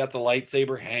 somebody's got the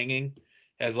lightsaber hanging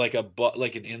as like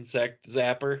like an insect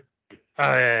zapper.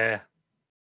 Oh yeah.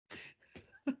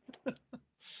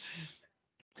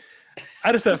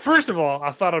 I just said, first of all,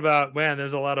 I thought about, man,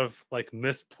 there's a lot of like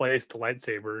misplaced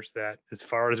lightsabers that, as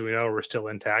far as we know, were still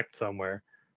intact somewhere.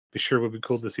 Be sure it would be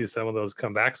cool to see some of those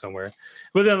come back somewhere.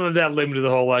 But then that led me to the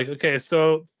whole like, okay,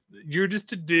 so you're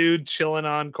just a dude chilling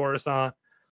on Coruscant,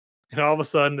 and all of a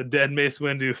sudden the dead Mace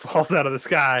Windu falls out of the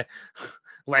sky,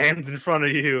 lands in front of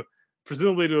you,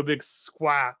 presumably to a big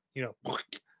squat,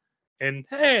 and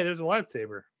hey, there's a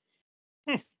lightsaber.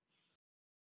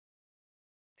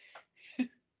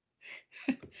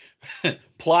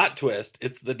 Plot twist,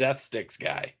 it's the Death Sticks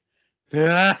guy.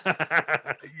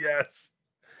 Yes.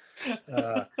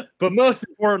 But most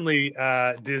importantly,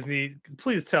 Disney,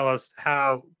 please tell us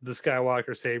how the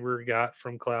Skywalker saber got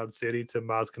from Cloud City to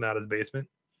Maz Kanata's basement.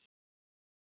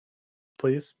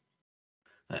 Please.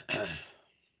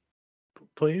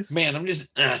 Please. Man, I'm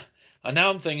just now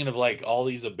I'm thinking of like all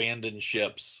these abandoned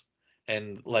ships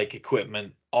and like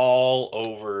equipment all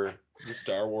over the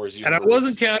Star Wars universe. And I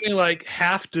wasn't counting like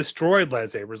half destroyed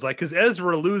lightsabers, like because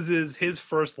Ezra loses his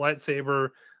first lightsaber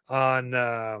on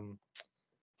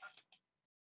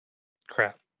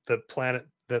the planet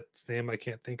that's name I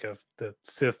can't think of, the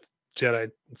Sith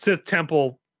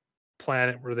Temple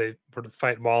planet where they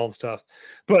fight Maul and stuff.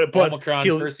 But Omicron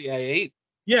Persei 8.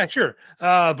 Yeah, sure.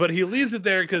 But he leaves it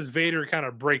there because Vader kind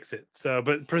of breaks it. So,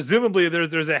 but presumably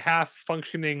there's a half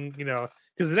functioning,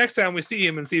 because the next time we see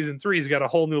him in season 3, he's got a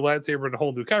whole new lightsaber and a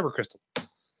whole new kyber crystal.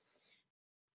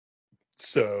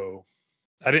 So,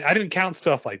 I didn't count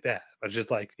stuff like that. I was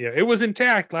just like, it was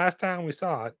intact last time we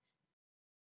saw it.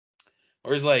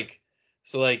 Or is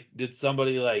did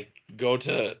somebody go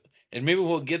to, and maybe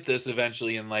we'll get this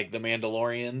eventually in like The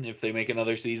Mandalorian if they make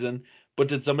another season, but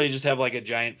did somebody just have like a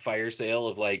giant fire sale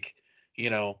of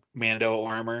Mando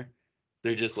armor?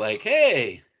 They're just like,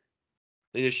 hey,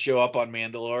 they just show up on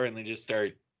Mandalore and they just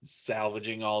start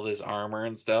salvaging all this armor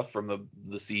and stuff from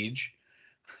the siege.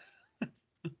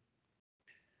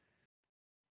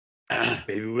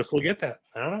 Maybe we'll still get that.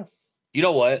 I don't know. You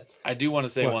know what? I do want to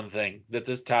say one thing, that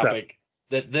this topic,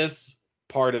 that this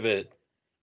part of it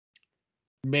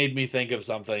made me think of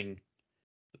something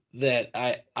that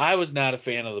I was not a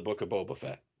fan of the Book of Boba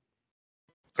Fett.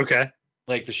 Okay.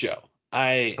 Like the show.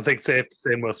 I think safe to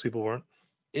say most people weren't.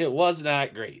 It was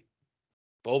not great.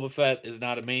 Boba Fett is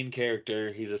not a main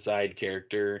character. He's a side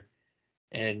character,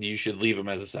 and you should leave him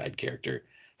as a side character.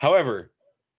 However,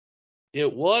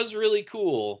 it was really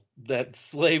cool that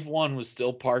Slave One was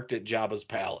still parked at Jabba's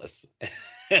palace.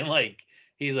 And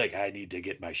he's like, I need to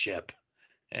get my ship.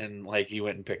 And he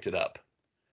went and picked it up.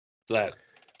 So that.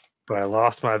 But I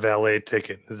lost my valet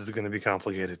ticket. This is going to be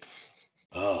complicated.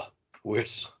 Oh,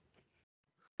 where's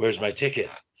my ticket?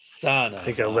 Son. I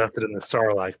think I left it in the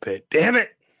Sarlacc pit. Damn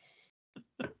it!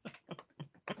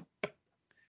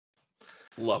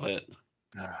 Love it.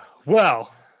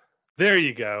 Well, there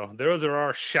you go. Those are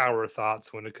our shower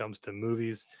thoughts when it comes to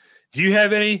movies. Do you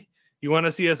have any you want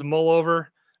to see us mull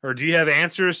over? Or do you have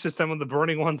answers to some of the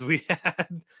burning ones we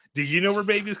had? Do you know where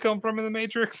babies come from in the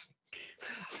Matrix?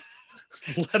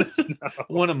 Let us know.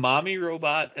 When a mommy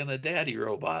robot and a daddy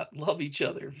robot love each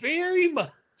other very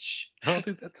much. I don't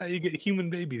think that's how you get human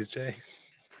babies, Jay.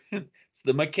 It's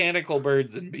the mechanical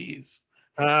birds and bees.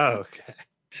 Oh, okay.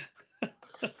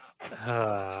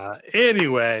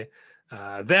 Anyway,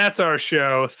 That's our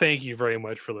show. Thank you very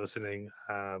much for listening.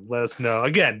 Let us know.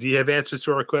 Again, do you have answers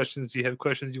to our questions? Do you have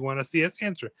questions you want to see us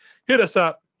answer? Hit us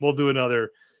up. We'll do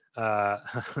another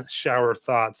shower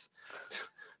thoughts,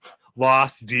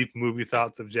 lost deep movie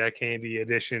thoughts of Jack Handy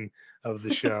edition of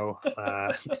the show.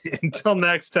 Until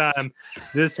next time,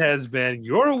 this has been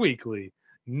your weekly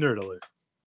Nerd Alert.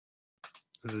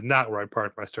 This is not where I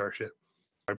parked my Starship.